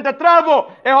accitanta travaux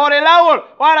e hoore laawol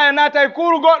o ara e naata e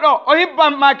kuuru goɗɗo o hibba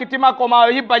makiti makko ma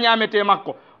o hibba ñamete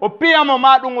makko o piyamo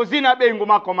ma ɗum o zina ɓeygu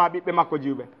makko ma ɓiɓɓe makko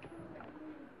jiwɓe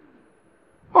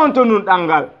on to nun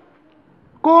ɗanngal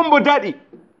ko hombo daɗi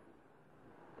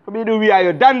ko ɓiɗum wiya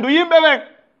yo dandu yimɓe ɓen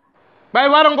ɓay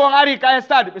waro ngon ari ka e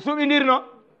stade ɓe suɓidirno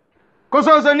ko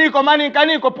soso ni ko maninka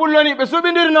ni ko pullo ni ɓe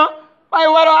suɓidirno ɓay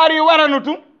waro ari warano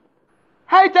tum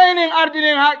hay tawinen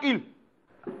ardinen haqqil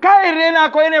kay rena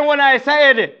ko enen wona e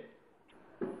sayede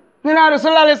nelaɗo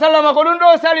sallah alah sallam ko ɗum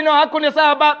ɗo salino hakkude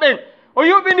sahaba ɓen o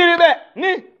yuɓɓidiri ɓe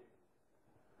ni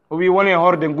o wi woni e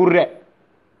horde gurre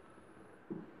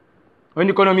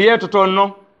woni kono mi yetoton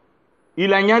noon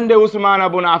ila ñande Ousmane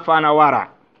bun Affana wara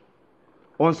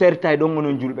on serta e ɗon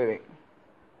onon julɓe ɓe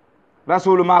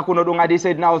rasulu makuno ɗum adi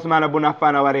seydina Ousmane bun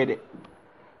Affana warede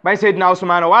ɓay seydina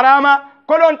Ousmane warama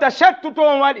ko ɗon ta chattu to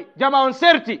on waɗi jama on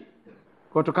serti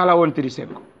koto kala wontiri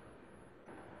sekko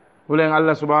hulen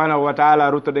Allah subhanahu wa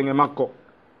taala ruttoɗen e makko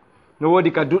no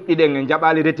woodi ka duɗɗiɗen en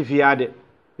jaɓali rectifiyade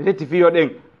rectifiyo ɗen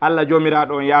Allah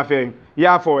jomiraɗo on yaafe en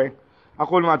yaafo en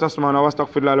aqul ma tasmauna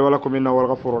wastaghfirullah li wa lakum innahu huwal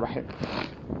ghafurur rahim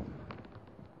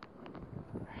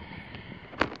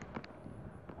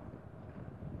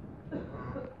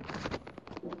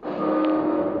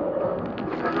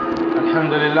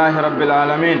alhamdulillahi rabbil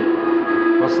alamin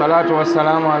wassalatu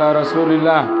wassalamu ala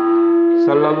rasulillah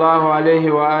sallallahu alayhi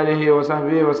wa alihi wa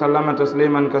sahbihi wa sallama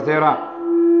tasliman kathira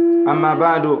amma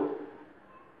ba'du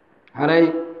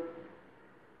haray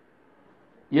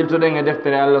yiltoɗen e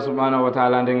deftere Allah subhanahu wa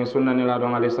taala nden e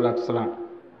sunnaniraɗon alayhi salatu wassalam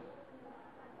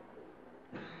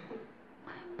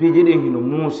piiji ɗin hino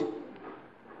muusi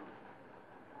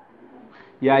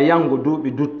ya yango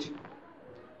duuɓi dutti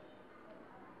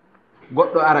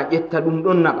goɗɗo ara ƴetta ɗum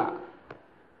ɗon naɓa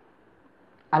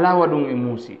ala waɗum e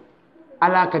muusi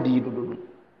ala kadi yiɗuɗo ɗum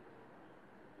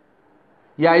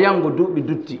ya yango duuɓi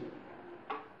dutti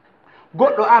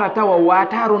goɗɗo ara tawa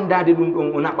wata rondade ɗum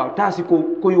ɗon o naɓa tasi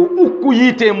ko yo ukku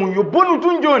yiite mum yo bonu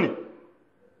tun joni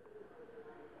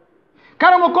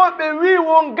karamo ko ɓe wi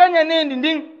won gañanendi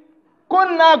ndin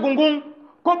kon naagu ngun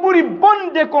ko ɓuri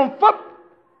bonde kon fop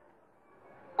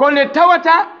ko nde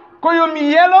tawata ko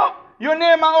yomi yelo yo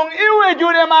nema on iwe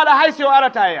juuɗe maɗa haysi o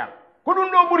arata e yam ko ɗum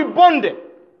ɗo ɓuri bonde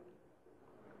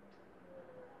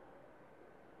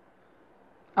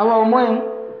awa o moyen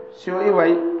si o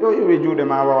iway yo iwe juuɗe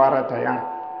ma wa warata yan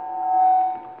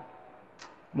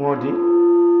moodi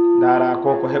dara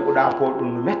ko heɓuɗa ko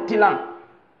ɗum no mettilan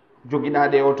jogiɗa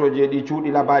ɗe otoje ɗi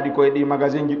cuuɗi labaɗi koye ɗi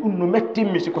magasin ji ɗum no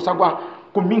mettinmi siko sago an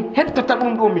ko min hettata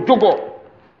ɗum ɗo mi jogo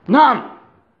naam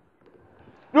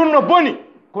ɗum no boni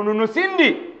kono no sindi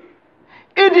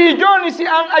idi joni si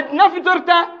an a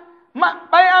nafitorta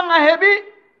ɓay an a heeɓi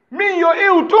min yo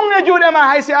iw tun e juuɗe ma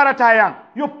hay si arata yan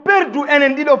yo perdu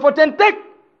enen ɗiɗo foten tek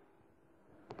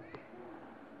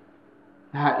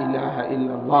la ilaha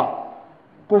illallah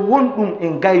ko wonɗum e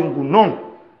gayngu noon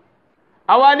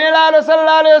awanelaɗo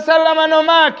sallallahu alayhi wa sallam no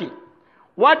maaki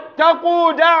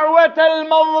wattaqu da'wata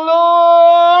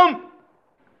almazlum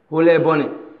hule bone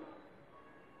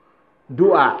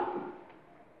du'a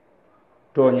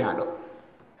toñaɗo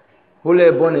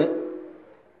hule bone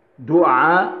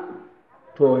du'a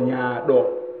toñaɗo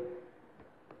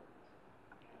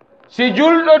si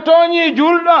julɗo toñi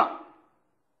julɗo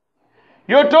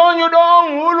yo toñuɗo on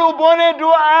hulu bone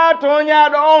du'a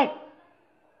toñaɗo on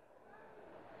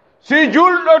si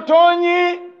julɗo toñi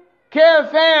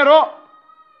kefeero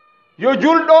yo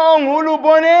julɗo on hulu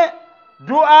bone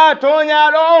du'a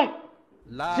toñaɗo on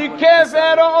si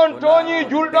kefeero on toñi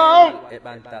julɗo on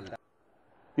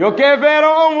yo kefeero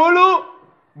on hulu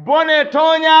bone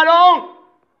toñaɗo on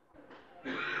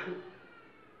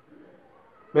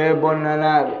ɓe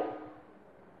bonnanaɓe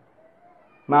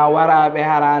ma waraɓe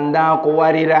hara anda ko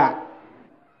warira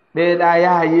ɓeɗa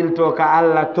yaha yilto ka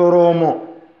Allah toromo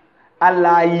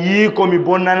Allah yi ko mi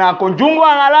bonnana ko jungo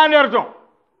an ala nder ton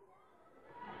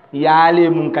yaali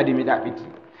mum kadi mi ɗaɓɓiti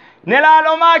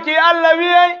nelaɗo maki Allah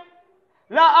wiyay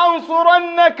la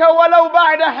ansurannaka walaw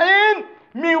ba'da hin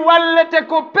mi wallete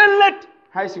ko pellet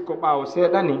hay sikko ɓaawo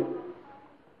seeɗani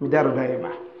mi daroda e ma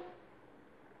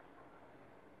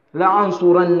la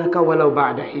ansurannaka walaw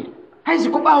ba'da hin hay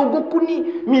sikko ɓaawo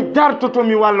gokkuni mi dartoto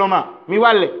mi wallo ma mi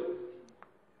walle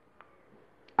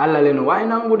Allah le no wawi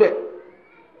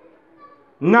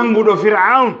nanguɗo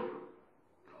fir'aun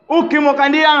ukkimo ka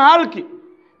ndiyan halki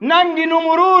nangi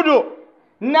numurudu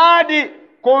naadi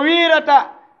ko wirata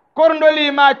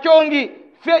korndoli ma coongi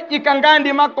feƴƴi ka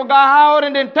ngandi makko ga ha hore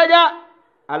nden taƴa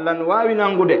Allah no wawi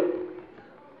nangude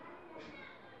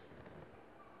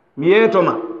mi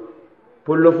yeetoma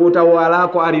pullo fu taw wala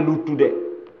ko ari luttude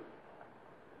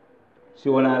si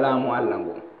wona laamu Allah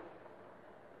ngo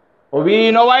o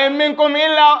wi no wayin minkum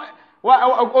illa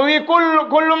o wi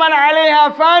kullu man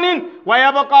alayha fanin wa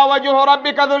yabqa wajhu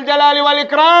rabbika dhul jalali wal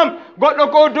ikram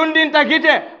goɗɗo ko dundinta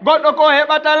gite goɗɗo ko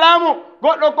heɓata laamu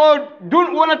goɗɗo ko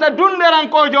wonata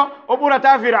dunderankojo o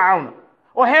ɓurata fir'auna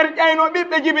o herƴayno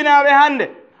ɓiɓɓe jibinaɓe hande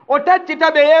o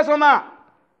taccita ɓe yeeso ma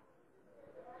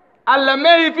Allah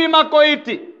mehi fi makko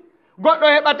itti goɗɗo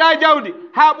heɓata jawdi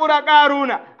ha ɓura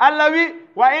qaruna Allah wi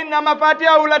wa inna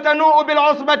mafatihahu latanu'u bil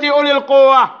usbati ulil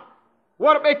quwwa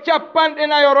worɓe capanɗe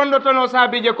nayo rondotono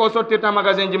saabije ko sottirta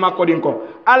magasin ji makko ɗin ko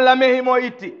Allah mehi mo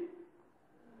itti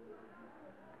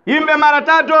yimɓe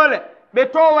marata dole ɓe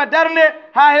towa darnde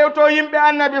ha hewto yimɓe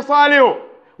annabi salihu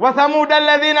wa thamuda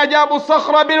alladhina jabu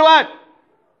sakhra bilwad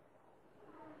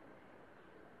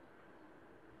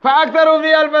fa aktharu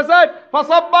fiha alfasad fa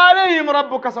sabba alayhim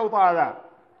rabbuka sawta adab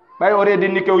ɓay o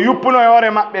redinni ke o yuppuno e hoore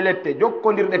maɓɓe lette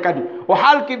jokkodirɗe kadi o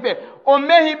halki ɓe o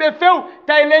mehi ɓe few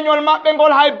tawi leñol maɓɓe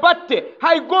ngol hay batte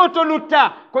hay goto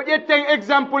lutta ko ƴetten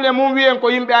exemple e mum wiyen ko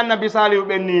yimɓe annabi salihu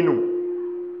ɓen ni ɗum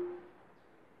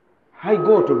hay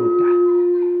goto lutta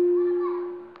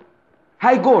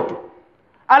hay goto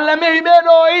Allah mehi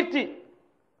ɓeɗo o itti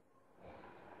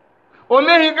o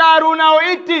mehi qaruna o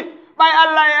itti ɓay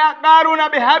Allah e qaruna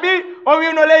ɓe haaɓi o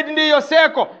wino leydi ndi yo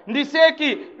seeko ndi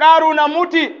seeki qaruna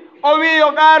muti o wi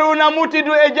yo qaruna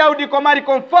mutidu e jawdi ko mari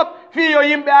kon fof fi yo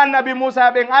yimɓe annabi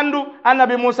Musa ɓen andu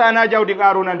annabi Musa na jawdi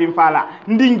qaruna ndin faala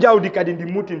ndin jawdi kadi ndi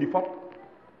muti ndi fof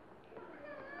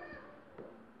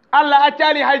Allah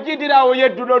accali hay jidira o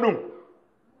yedduɗo ɗum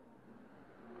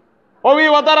o wi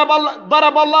wa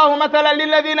daraba Allahu mathalan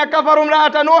lilladhina kafaru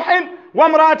imra'ata nuhin wa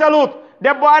imra'ata lut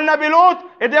debbo annabi lut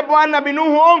e debbo annabi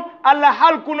nuhu on Allah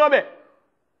halkunoɓe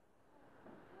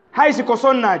haysi ko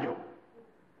sonnajo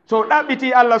so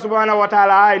ɗaɓɓiti Allah subhanahu wa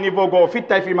ta'ala ha e niveau goo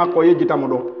fittay fi makko o yejjitamo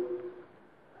ɗo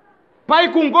pay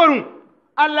kun gorum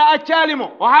Allah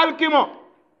accalimo o halkimo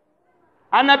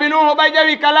annabi nuhu ɓay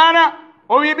ƴawi kalana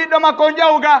o wi ɓiɗɗo makko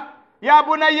ƴawga ya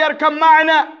bunayyar kam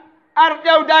ma'ana ar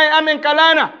ƴawda e amen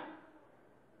kalana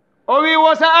o wi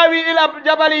wo sa'awi ila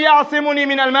jabali yasimuni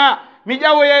min alma mi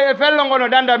ƴawoye e fello ngono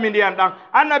dandanmi ndiyan ɗan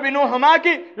annabi nuhu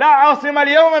maki la asima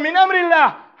alyawma min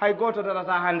amrillah hay goto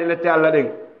dadata hande lette Allah ɗen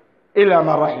illa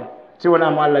man rahim si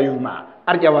wonamo Allah yurma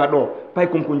ar ƴawa ɗo pay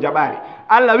kun jaɓari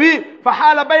Allah wi fa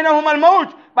hala baynahuma almawj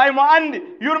ɓay mo andi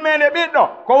yurmede ɓiɗɗo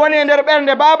ko woni e nder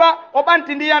ɓernde baaba o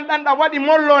ɓanti ndiyan ɗan ɗam waɗi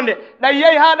mollonde ɗan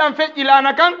yehi ha ɗan feƴƴi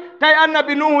lana kan tawi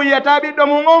annabi nuhu yiyata ɓiɗɗo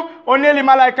mum on o neli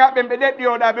malaika ɓen ɓe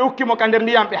ɗeɗɗiyoɗa ɓe ukkimo ka nder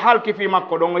ndiyam ɓe halki fi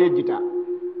makko ɗon o yejjita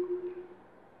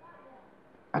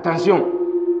attention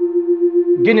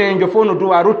Guinée en jo fof no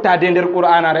duwa ruttade nder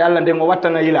qur'anare Allah nden o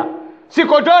wattana yila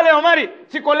siko dole o mari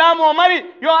siko laamu o mari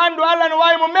yo andu Allah no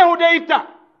wawi mo mehude itta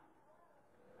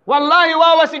wallahi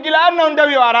wawa sigila anna on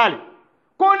dawi o arali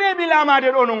ko neɓi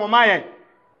laamade ɗo non o mayay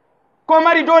ko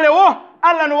mari dole wo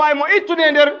Allah no wawi mo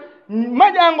ittude nder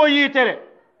maƴango yitere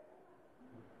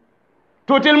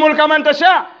tutil mulka man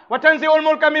tasha wa tanzi'u al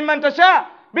mulka mimman tasha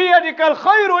biyadika al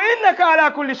khayru innaka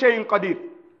ala kulli shay'in qadir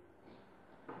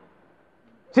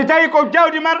si tawi ko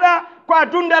jawdi marɗa ko a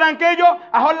dundarankejo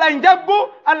a hollay jaggu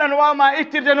Allah no wawma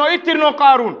ittirde no ittirno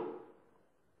Qarun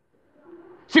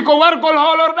siko wargol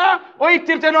holorɗa o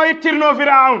ittirte no ittirno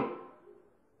Firaun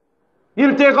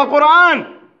yilte ko Qur'an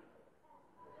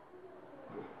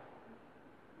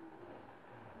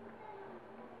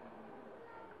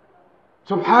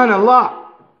subhanallah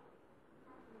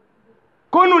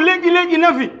kono leƴƴi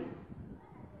nafi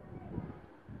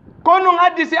kono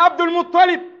addi si Abdul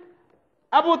Muttalib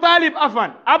Abu Talib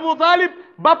afan Abu Talib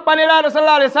bappa nelaɗo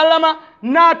sallallahu alaihi wasallama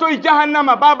naatoy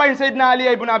jahannama baba en Sayyidina Ali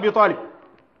ibn Abi Talib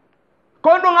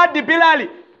kono addi Bilali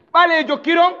ɓalejo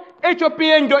kiron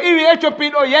Éthiopien jo iwi Éthiopie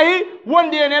ɗo yahi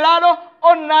wondi e nelaɗo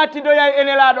on naati do yahi e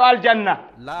nelaɗo aljanna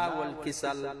LAAWOL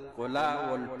KISAL ko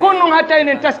LAAWOL kono hatta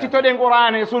enen taskitoɗen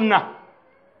Qur'an e sunna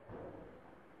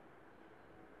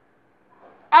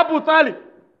Abu Talib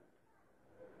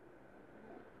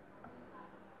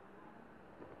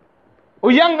o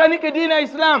yanganike dina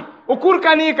islam o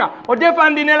kurkanika o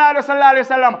defandi nelaɗo sallallahu alaihi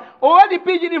wasallam o waɗi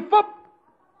piiji ɗi fof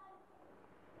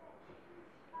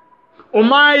o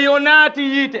maayi o naati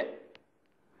yiite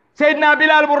Seydina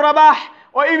Bilal bun Rabah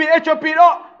o iwi Éthiopie ɗo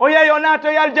o yehi o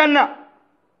naatoy aljanna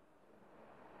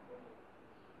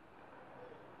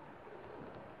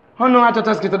honno hatta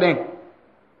taskitoɗen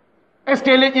est ce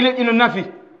que leƴƴi no nafi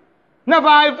nafa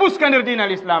hay fus ka nder dina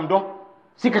l'islam do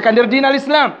sikka ka nder dina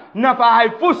l'islam nafa hay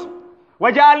fus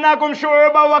وجعلناكم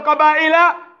شعوبا وقبائل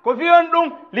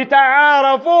كفيون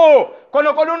لتعارفوا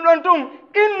كونو كودون دون توم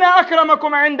ان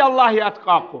اكرمكم عند الله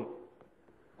اتقاكم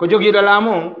ko jogiiɗo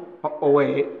laamu o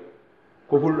waye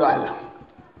ko hulɗo Allah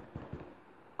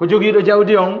ko jogiiɗo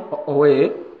jawdi on o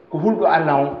waye ko hulɗo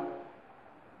Allah on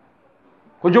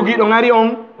ko jogiiɗo ngari on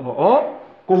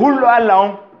ko hulɗo Allah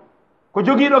on ko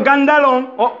jogiiɗo gandal on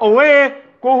o waye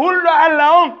ko hulɗo Allah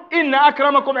on inna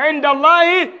akramakum inda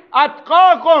Allahi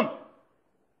atqakum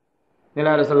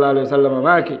nelaɗo sallallahu alaihi wasallam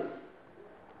maaki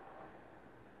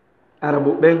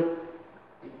arabu ɓen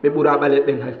ɓe ɓura ɓale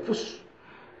ɗen hay fus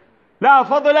la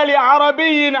fadla li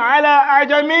arabiyin ala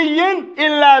ajamiyin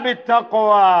illa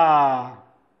bittaqwa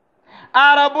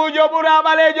arabujo ɓura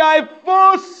ɓalejo hay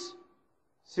fus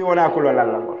si wona kulol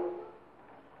Allah ngol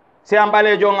si an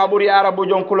ɓalejo on a ɓuri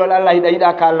arabujo on kulol Allah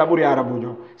yiɗa ka Allah ɓuri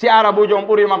arabujo si arabujo on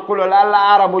ɓurima kulol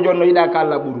Allah arabujo no yiɗa ka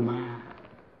Allah ɓurma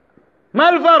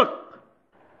mal farq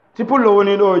si pullo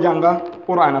woni ɗo janga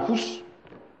Qur'ana fus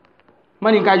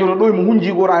maninkajo no ɗoy mo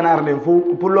hunji Qur'ana arden fo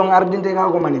pullo on ardinte ka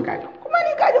ko maninkajo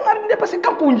ardinde par ce que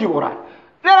kanko hunji Qur'an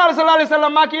nelaɗo sallallahu alaihi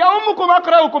wasallam maki ya ummukum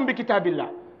aqra'ukum bi kitabillah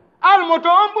almoto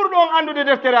on ɓurɗo on andude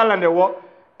deftere Allah nde wo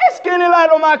est ce que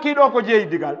nelaɗo maki ɗo ko jeeyi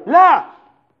digal la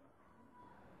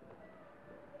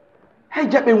hay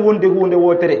jaɓen wonde hunde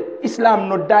wotere islam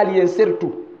no daali en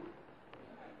surtout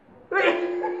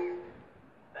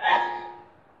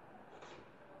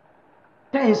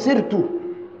tawi surtout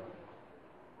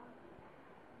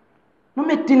no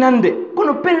mettinande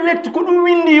kono pellet ko ɗum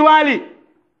windi waali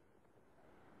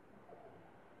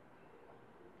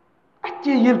acce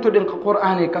yeltoɗen ko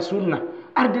Qur'an e ka sunna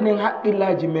ardinen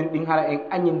haqqillaji men ɗin hara en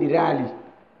añidiraali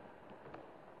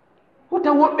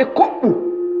huta woɓɓe koɓɓu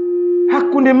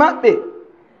hakkunde maɓɓe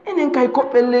enen kay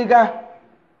koɓɓelle ga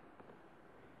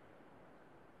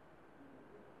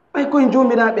ɓay koye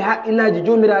jomiraɓe haqqillaji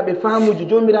jomiraɓe faamuji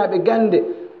jomiraɓe gande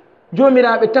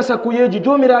jomiraɓe tasakuyeji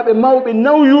jomiraɓe mawɓe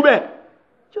nawyuɓe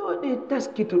jooɗe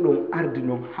taskito ɗon ardi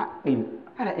noon haqqil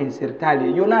ara en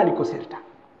sertali yonaali ko serta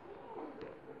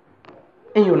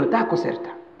en yonata ko serta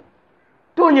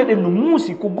toñaɗen no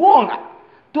muusi ko goonga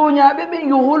toñaɓe ɓen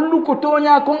yo hollu ko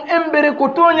toña kon embere ko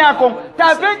toña kon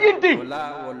ta feƴƴinti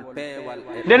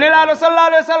nde nelaɗo sallallahu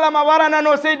alaihi wa sallam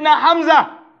waranano seydina Hamza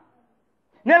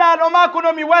nelaɗo mako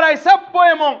ɗo mi waray sappo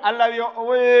e mon Allah wi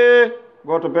oye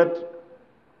goto bet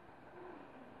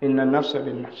inna nafsa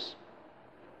bin nafs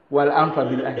wal anfa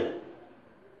bil ayn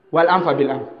wal anfa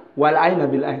bil anf wal ayna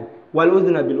bil ayn wal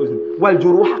udhna bil udhn wal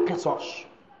juruha qisas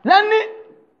lanni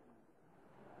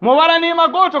mo waranima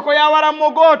goto ko ya waranmo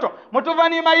goto mo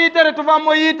tufanima yitere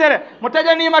tufanmo yitere mo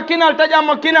taƴanima kinal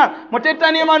taƴanmo kinal mo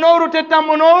tettanima nowru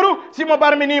tettanmo nowru simo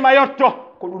barminima yotto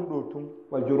ko ɗum ɗo tun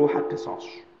wal juruha qisas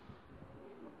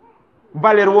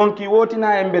baler wonki woti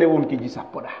na e mbere wonkiji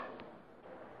sappoɗa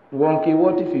wonki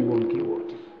woti fi wonki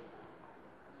woti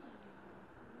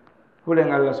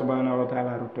hulen Allah subhanahu wa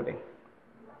ta'ala ruttoɗen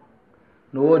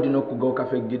no woodi nokku goo ka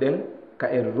feggiɗen ka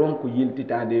en ronku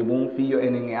yiltitade mum fiyo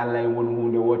enen e Allah e won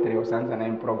hunde wotere o sansana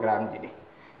en programme ji ɗi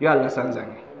yo Allah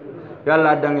sansange yo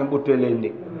Allah addan en ɓutto e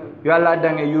leydi yo Allah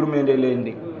addan en yurmede e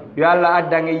leydi yo Allah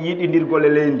addan en yiɗidirgol e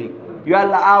leydi yo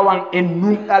Allah awan en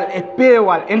nunɗal e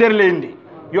peewal e nder leydi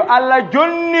yo Allah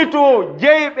jonnito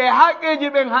jeyɓe haqqeji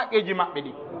ɓen haqqeji maɓɓe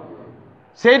ɗi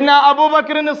seydna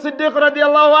aboubacrin as-siddiq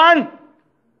radiallahu an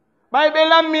ɓay ɓe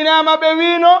lamminama ɓe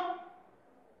wino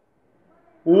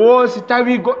wo si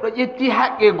tawi goɗɗo ƴetti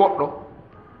haqqe goɗɗo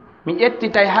mi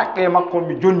ƴettitay haqqe makko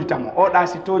mi jonnitamo oɗa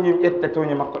si toñi mi ƴetta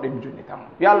toñe makko ɗe mi jonnitamo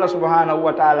yo allah subhanahu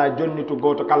wa taala jonnitu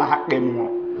goto kala haqqe mum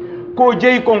o ko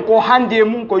jeeyi kon ko hande e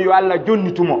mum ko yo allah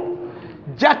jonnitumo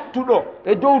jattuɗo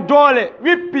e dow doole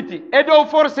wippiti e dow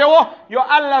forcé o yo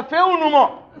allah fewnumo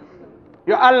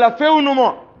yo allah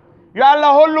fewnumo yo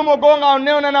allah hollumo gonga o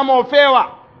newnanamo o feewa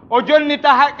o jonnita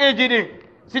haqqeji ɗin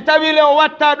si tawi le o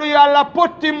watta ɗum yo allah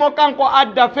pottinmo kanko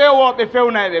adda feewoɓe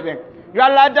fewnayɓe ɓen yo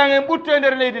allah addan en ɓutto e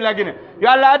nder leydi lagine yo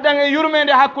allah addan en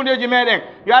yurmede hakkudeji meɗen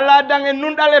yo allah addan en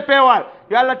nunɗal e peewal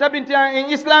yo allah tabintinan en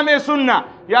islam e sunna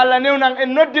yo allah newnan en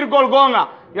noddirgol gonga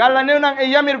yo allah newnan en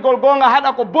yamirgol gonga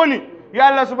haɗa ko boni yo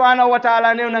allah subhanahu wa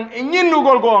taala newnan en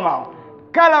ñinnugol gonga o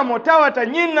kala mo tawata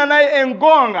ñinnanayi en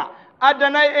gonga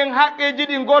addanayi en haqqeji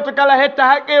ɗin goto kala hetta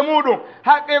haqqe muɗum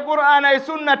haqqe qur'ana e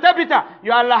sunna tabita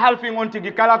yo allah halfin on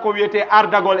tigi kala ko wiyete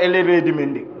ardagol e lerredi men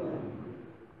ndi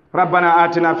ربنا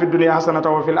آتنا في الدنيا حسنة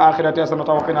وفي الآخرة حسنة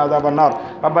وقنا عذاب النار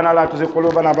ربنا لا تزغ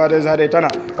قلوبنا بعد إذ هديتنا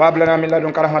وهب لنا من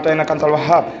لدنك رحمة إنك أنت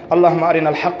الوهاب اللهم أرنا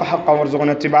الحق حقا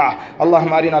وارزقنا اتباعه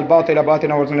اللهم أرنا الباطل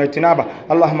باطلا وارزقنا اجتنابه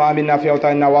اللهم آمنا في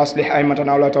أوطاننا وأصلح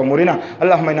أئمتنا ولاة أمورنا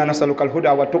اللهم إنا نسألك الهدى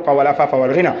والتقى والعفاف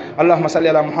والغنى اللهم صل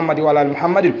على محمد وعلى آل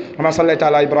محمد كما صليت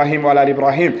على إبراهيم وعلى آل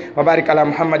إبراهيم وبارك على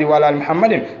محمد وعلى آل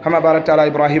محمد كما باركت على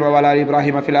إبراهيم وعلى آل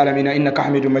إبراهيم في العالمين إنك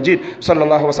حميد مجيد صلى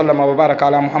الله وسلم وبارك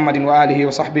على محمد وآله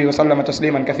وصحبه وسلم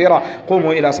تسليما كثيرا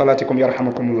قوموا إلى صلاتكم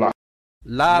يرحمكم الله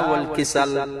LAAWOL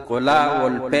KISAL ko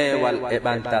laawol peewal e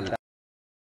ɓantal.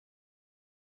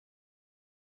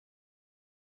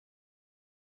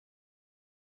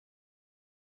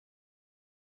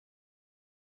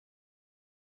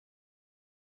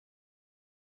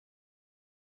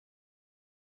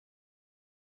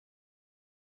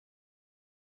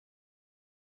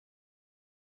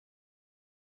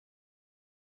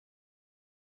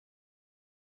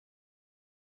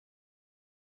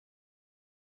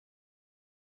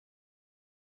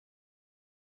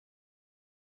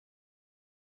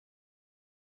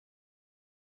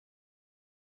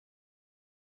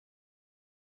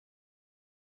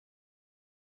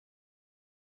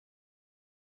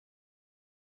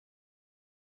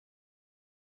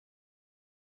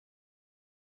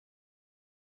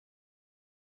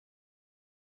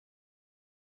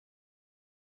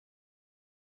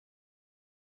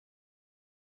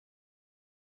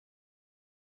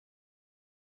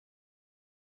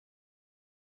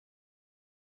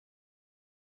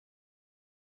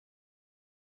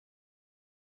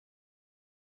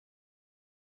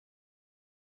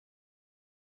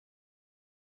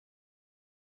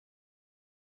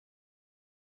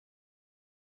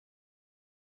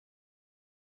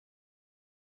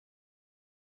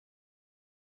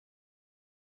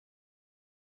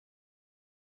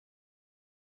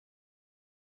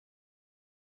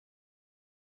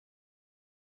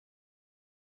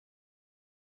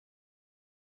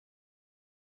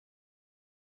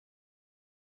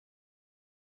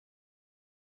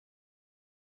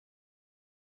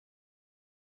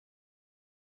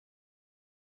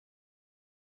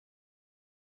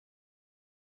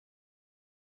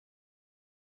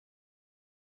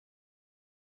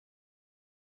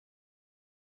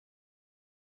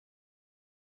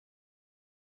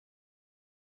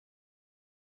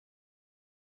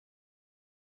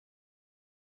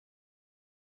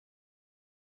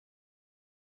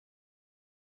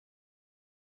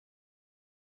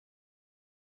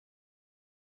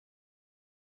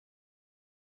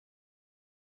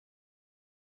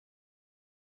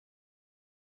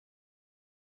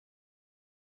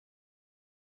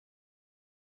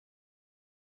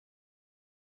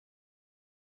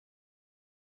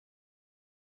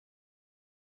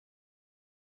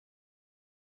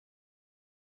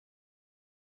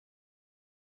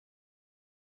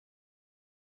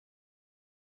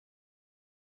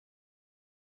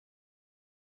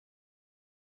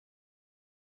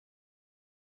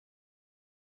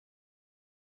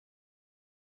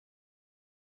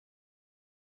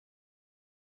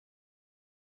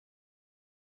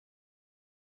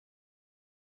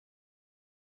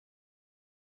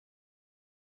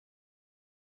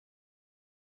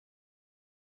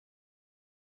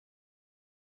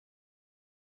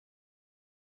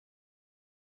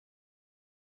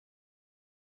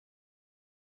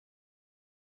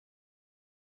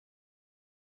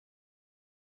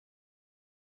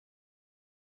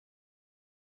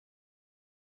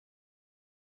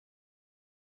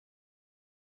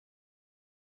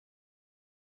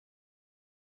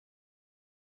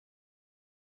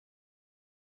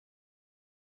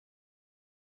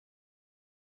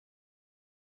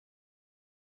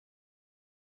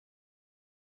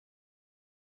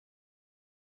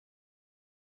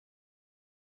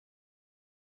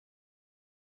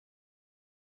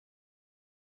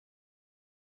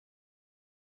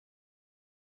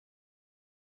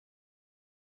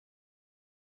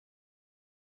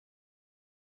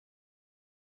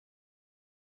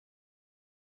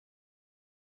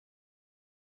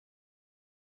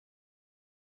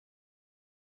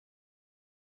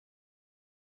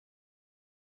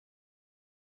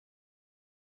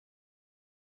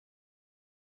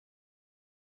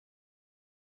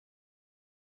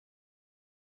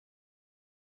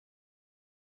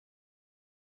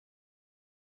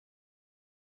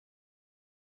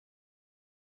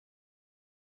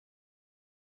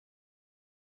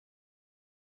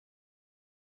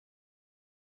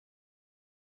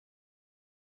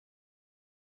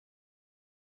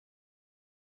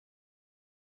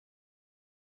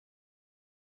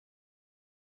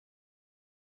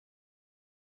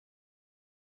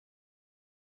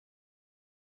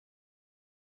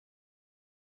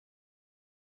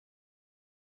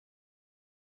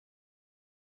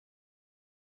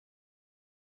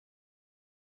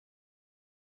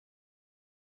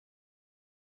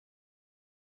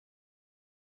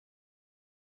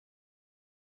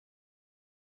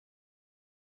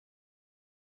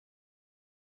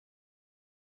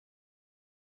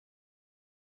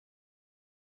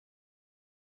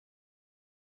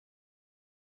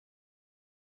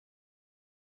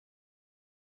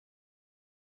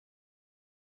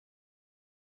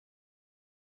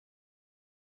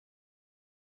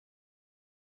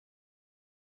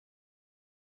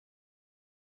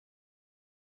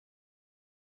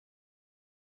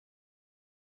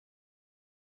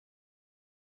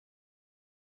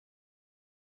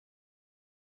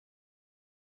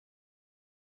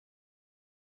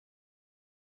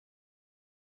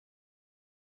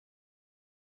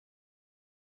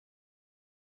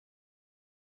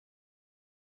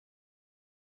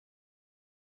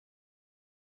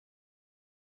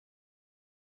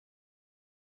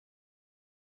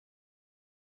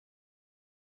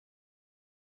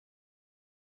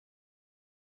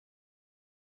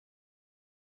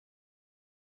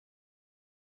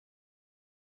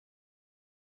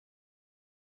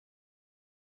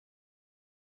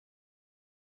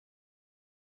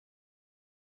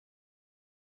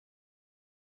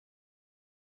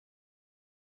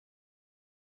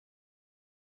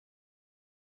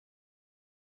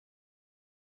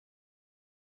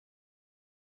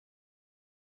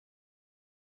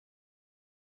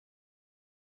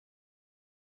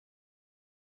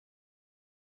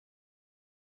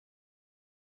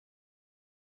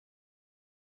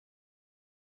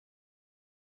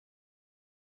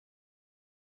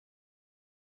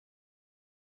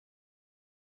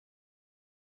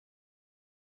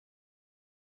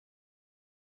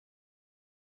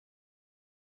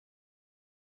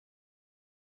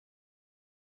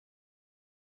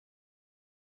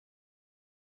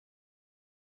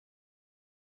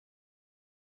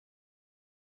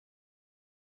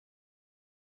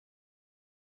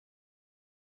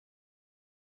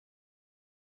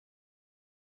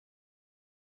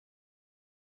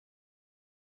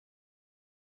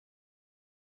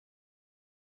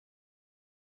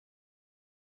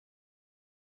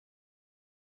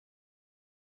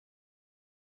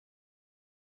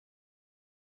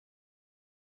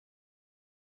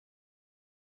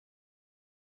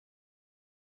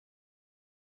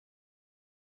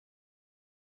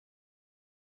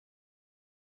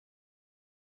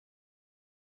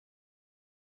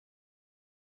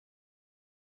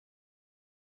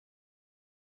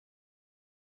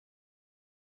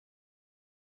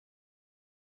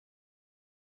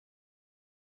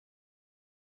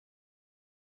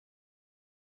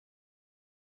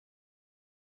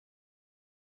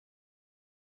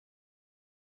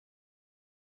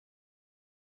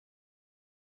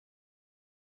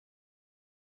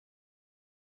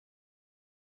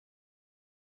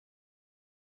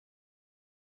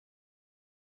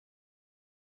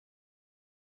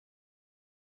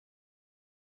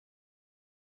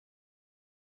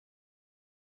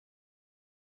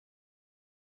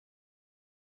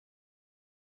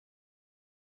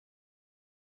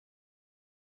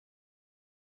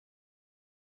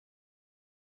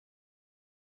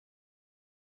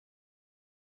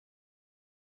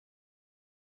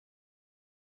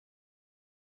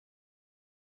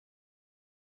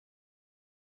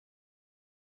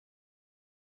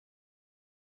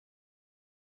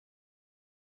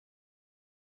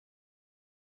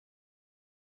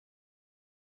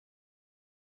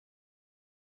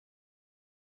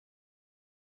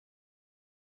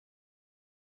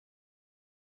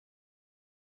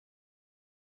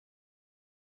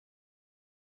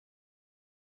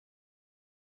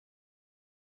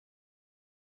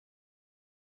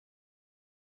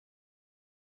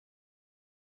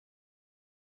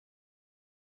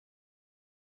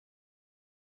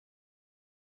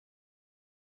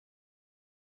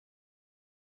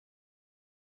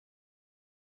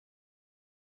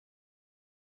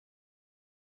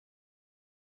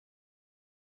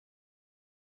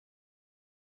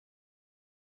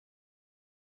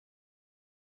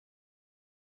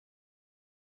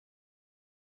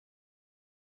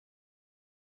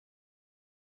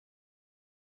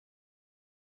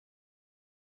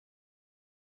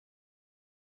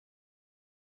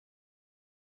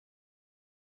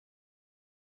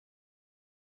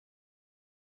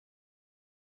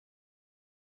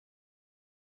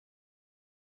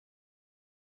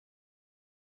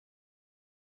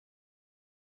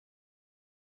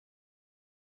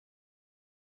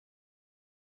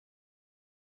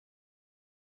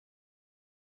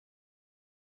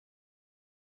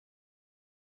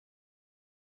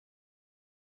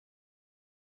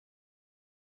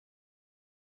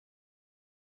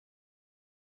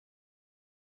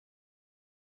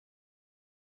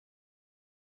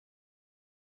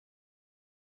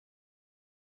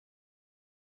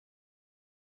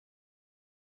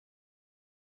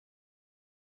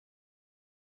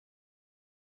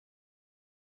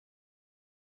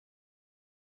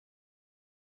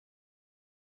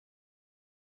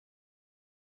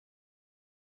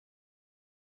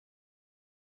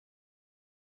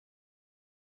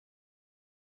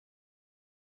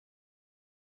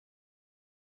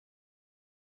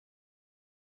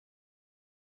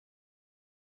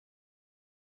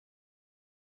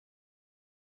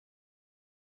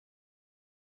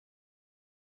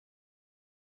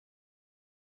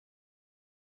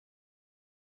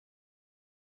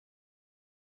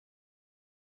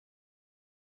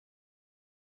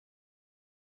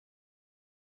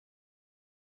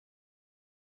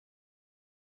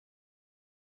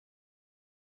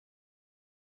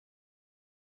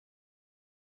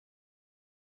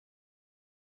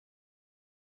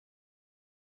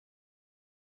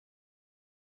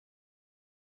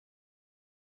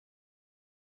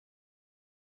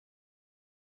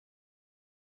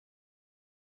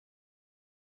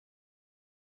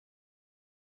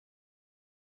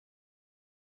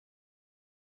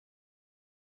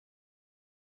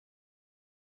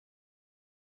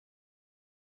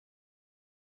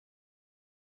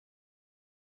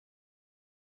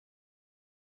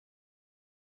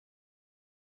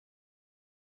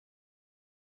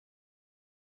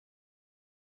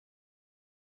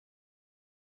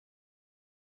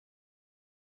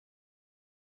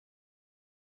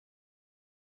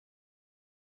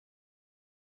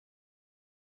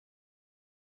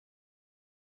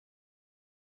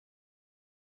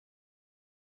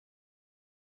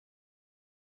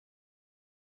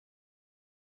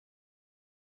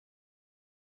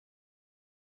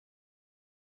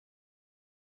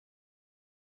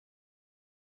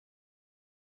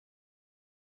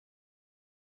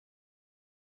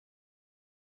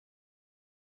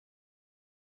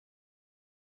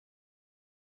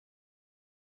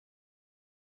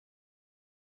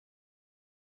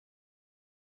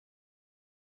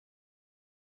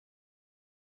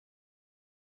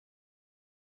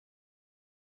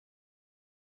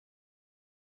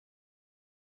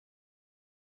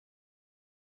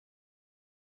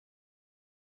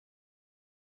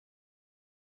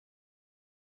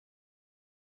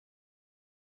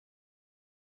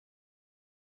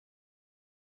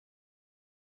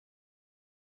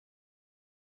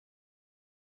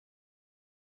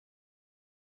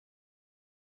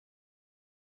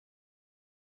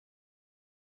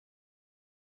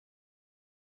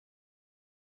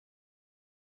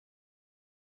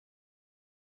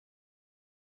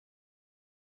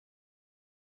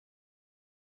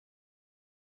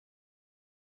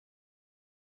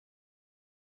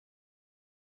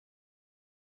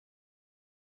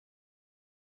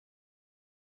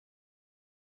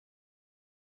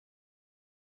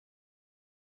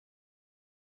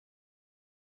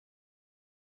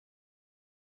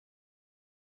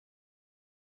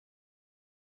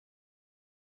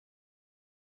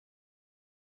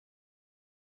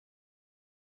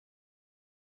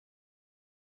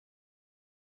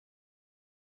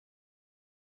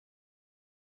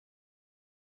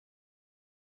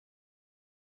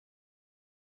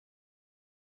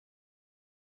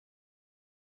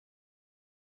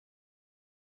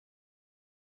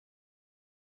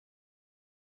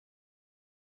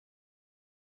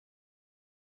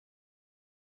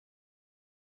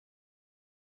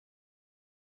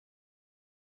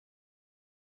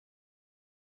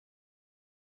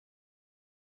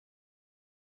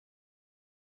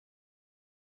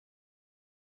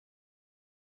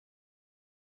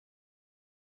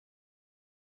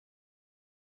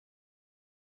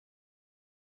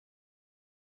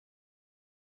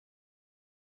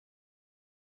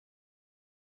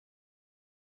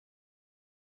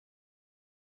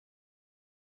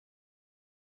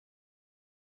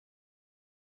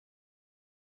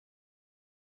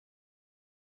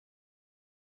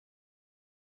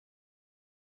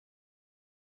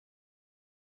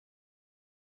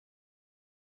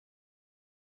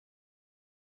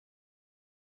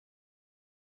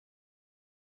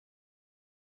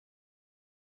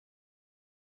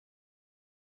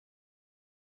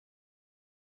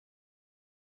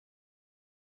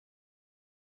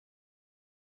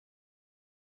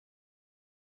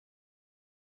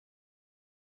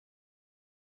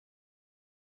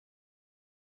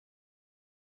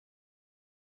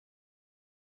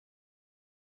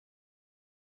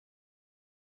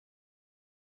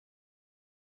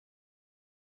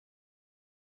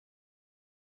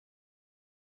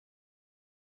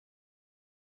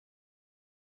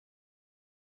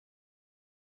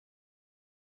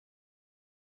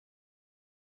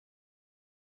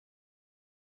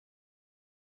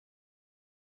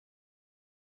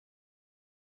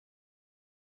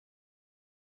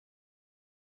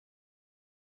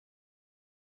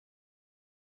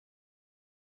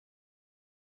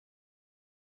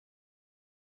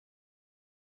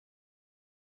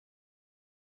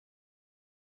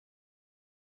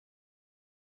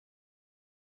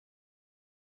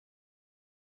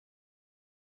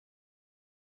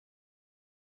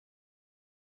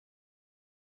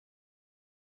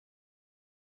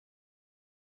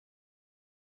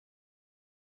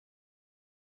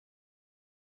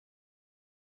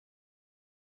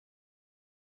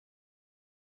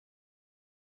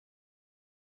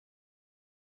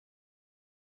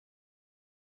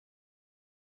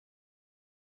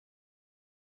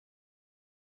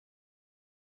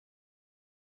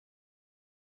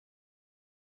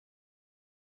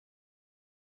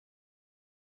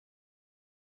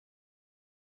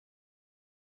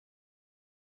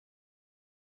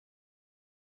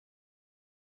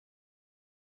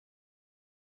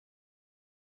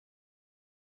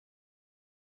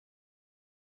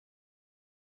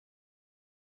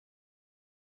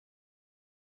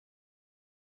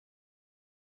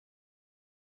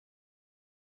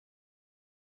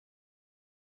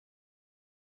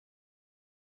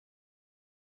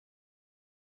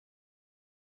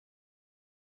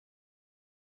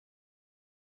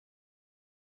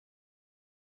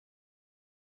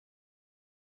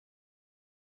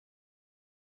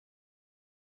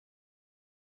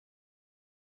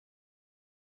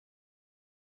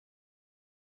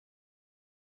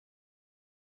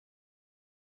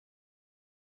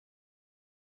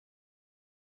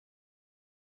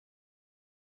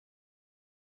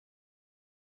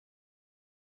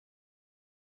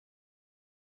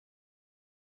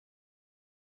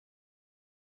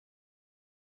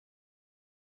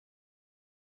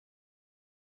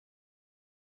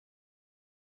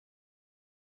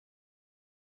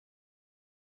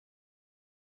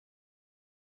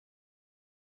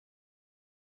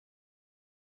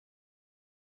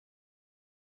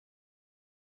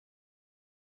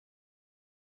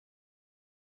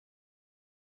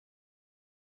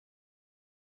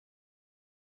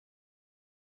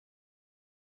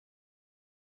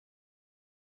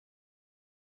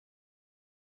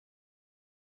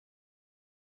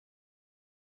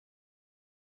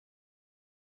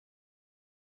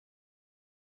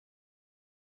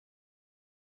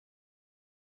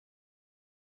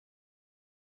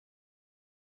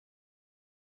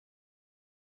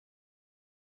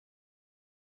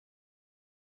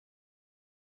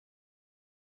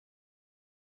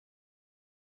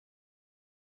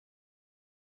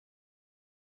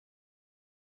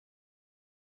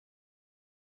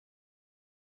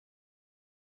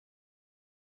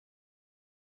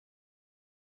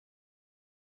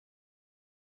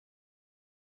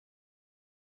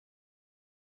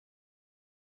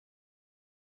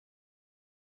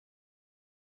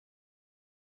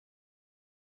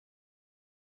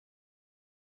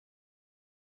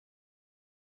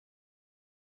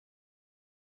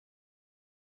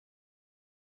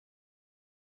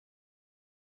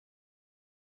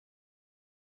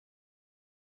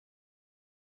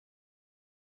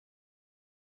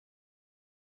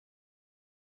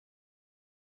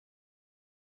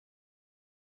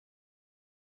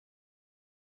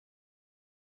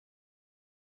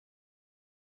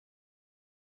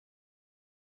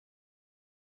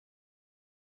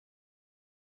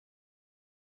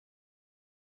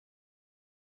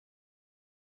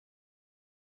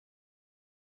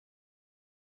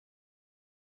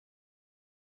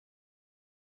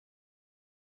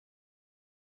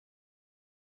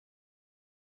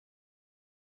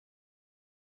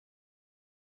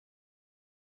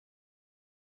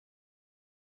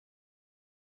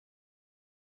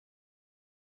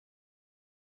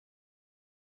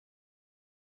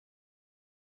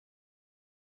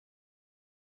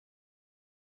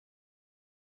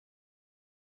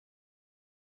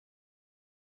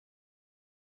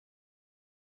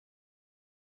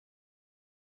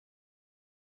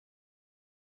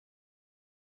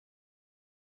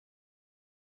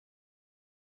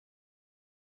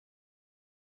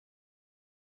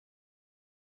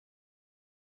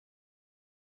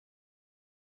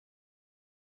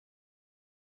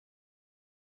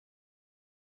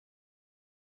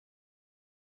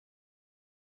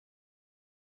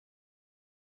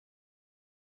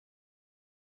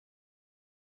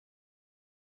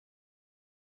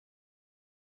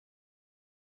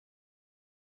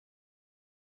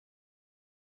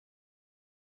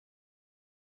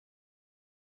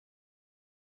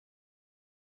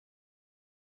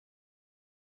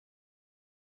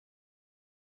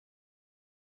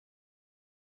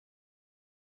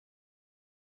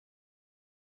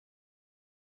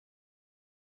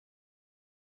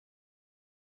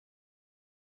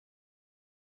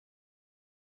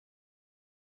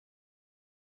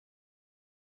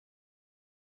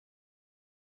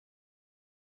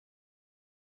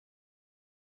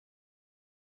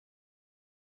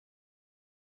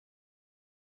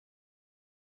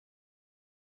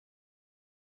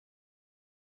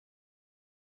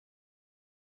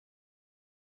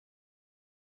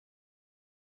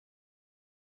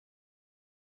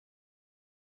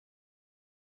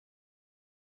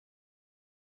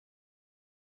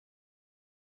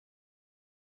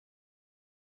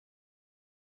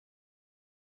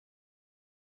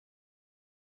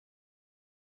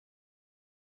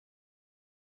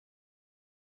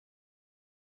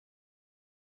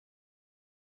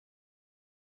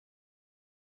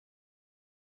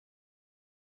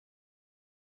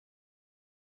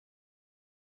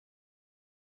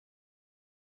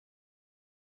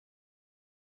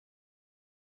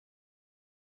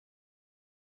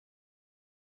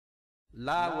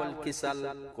 LAAWOL KISAL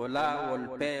ko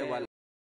laawol peewal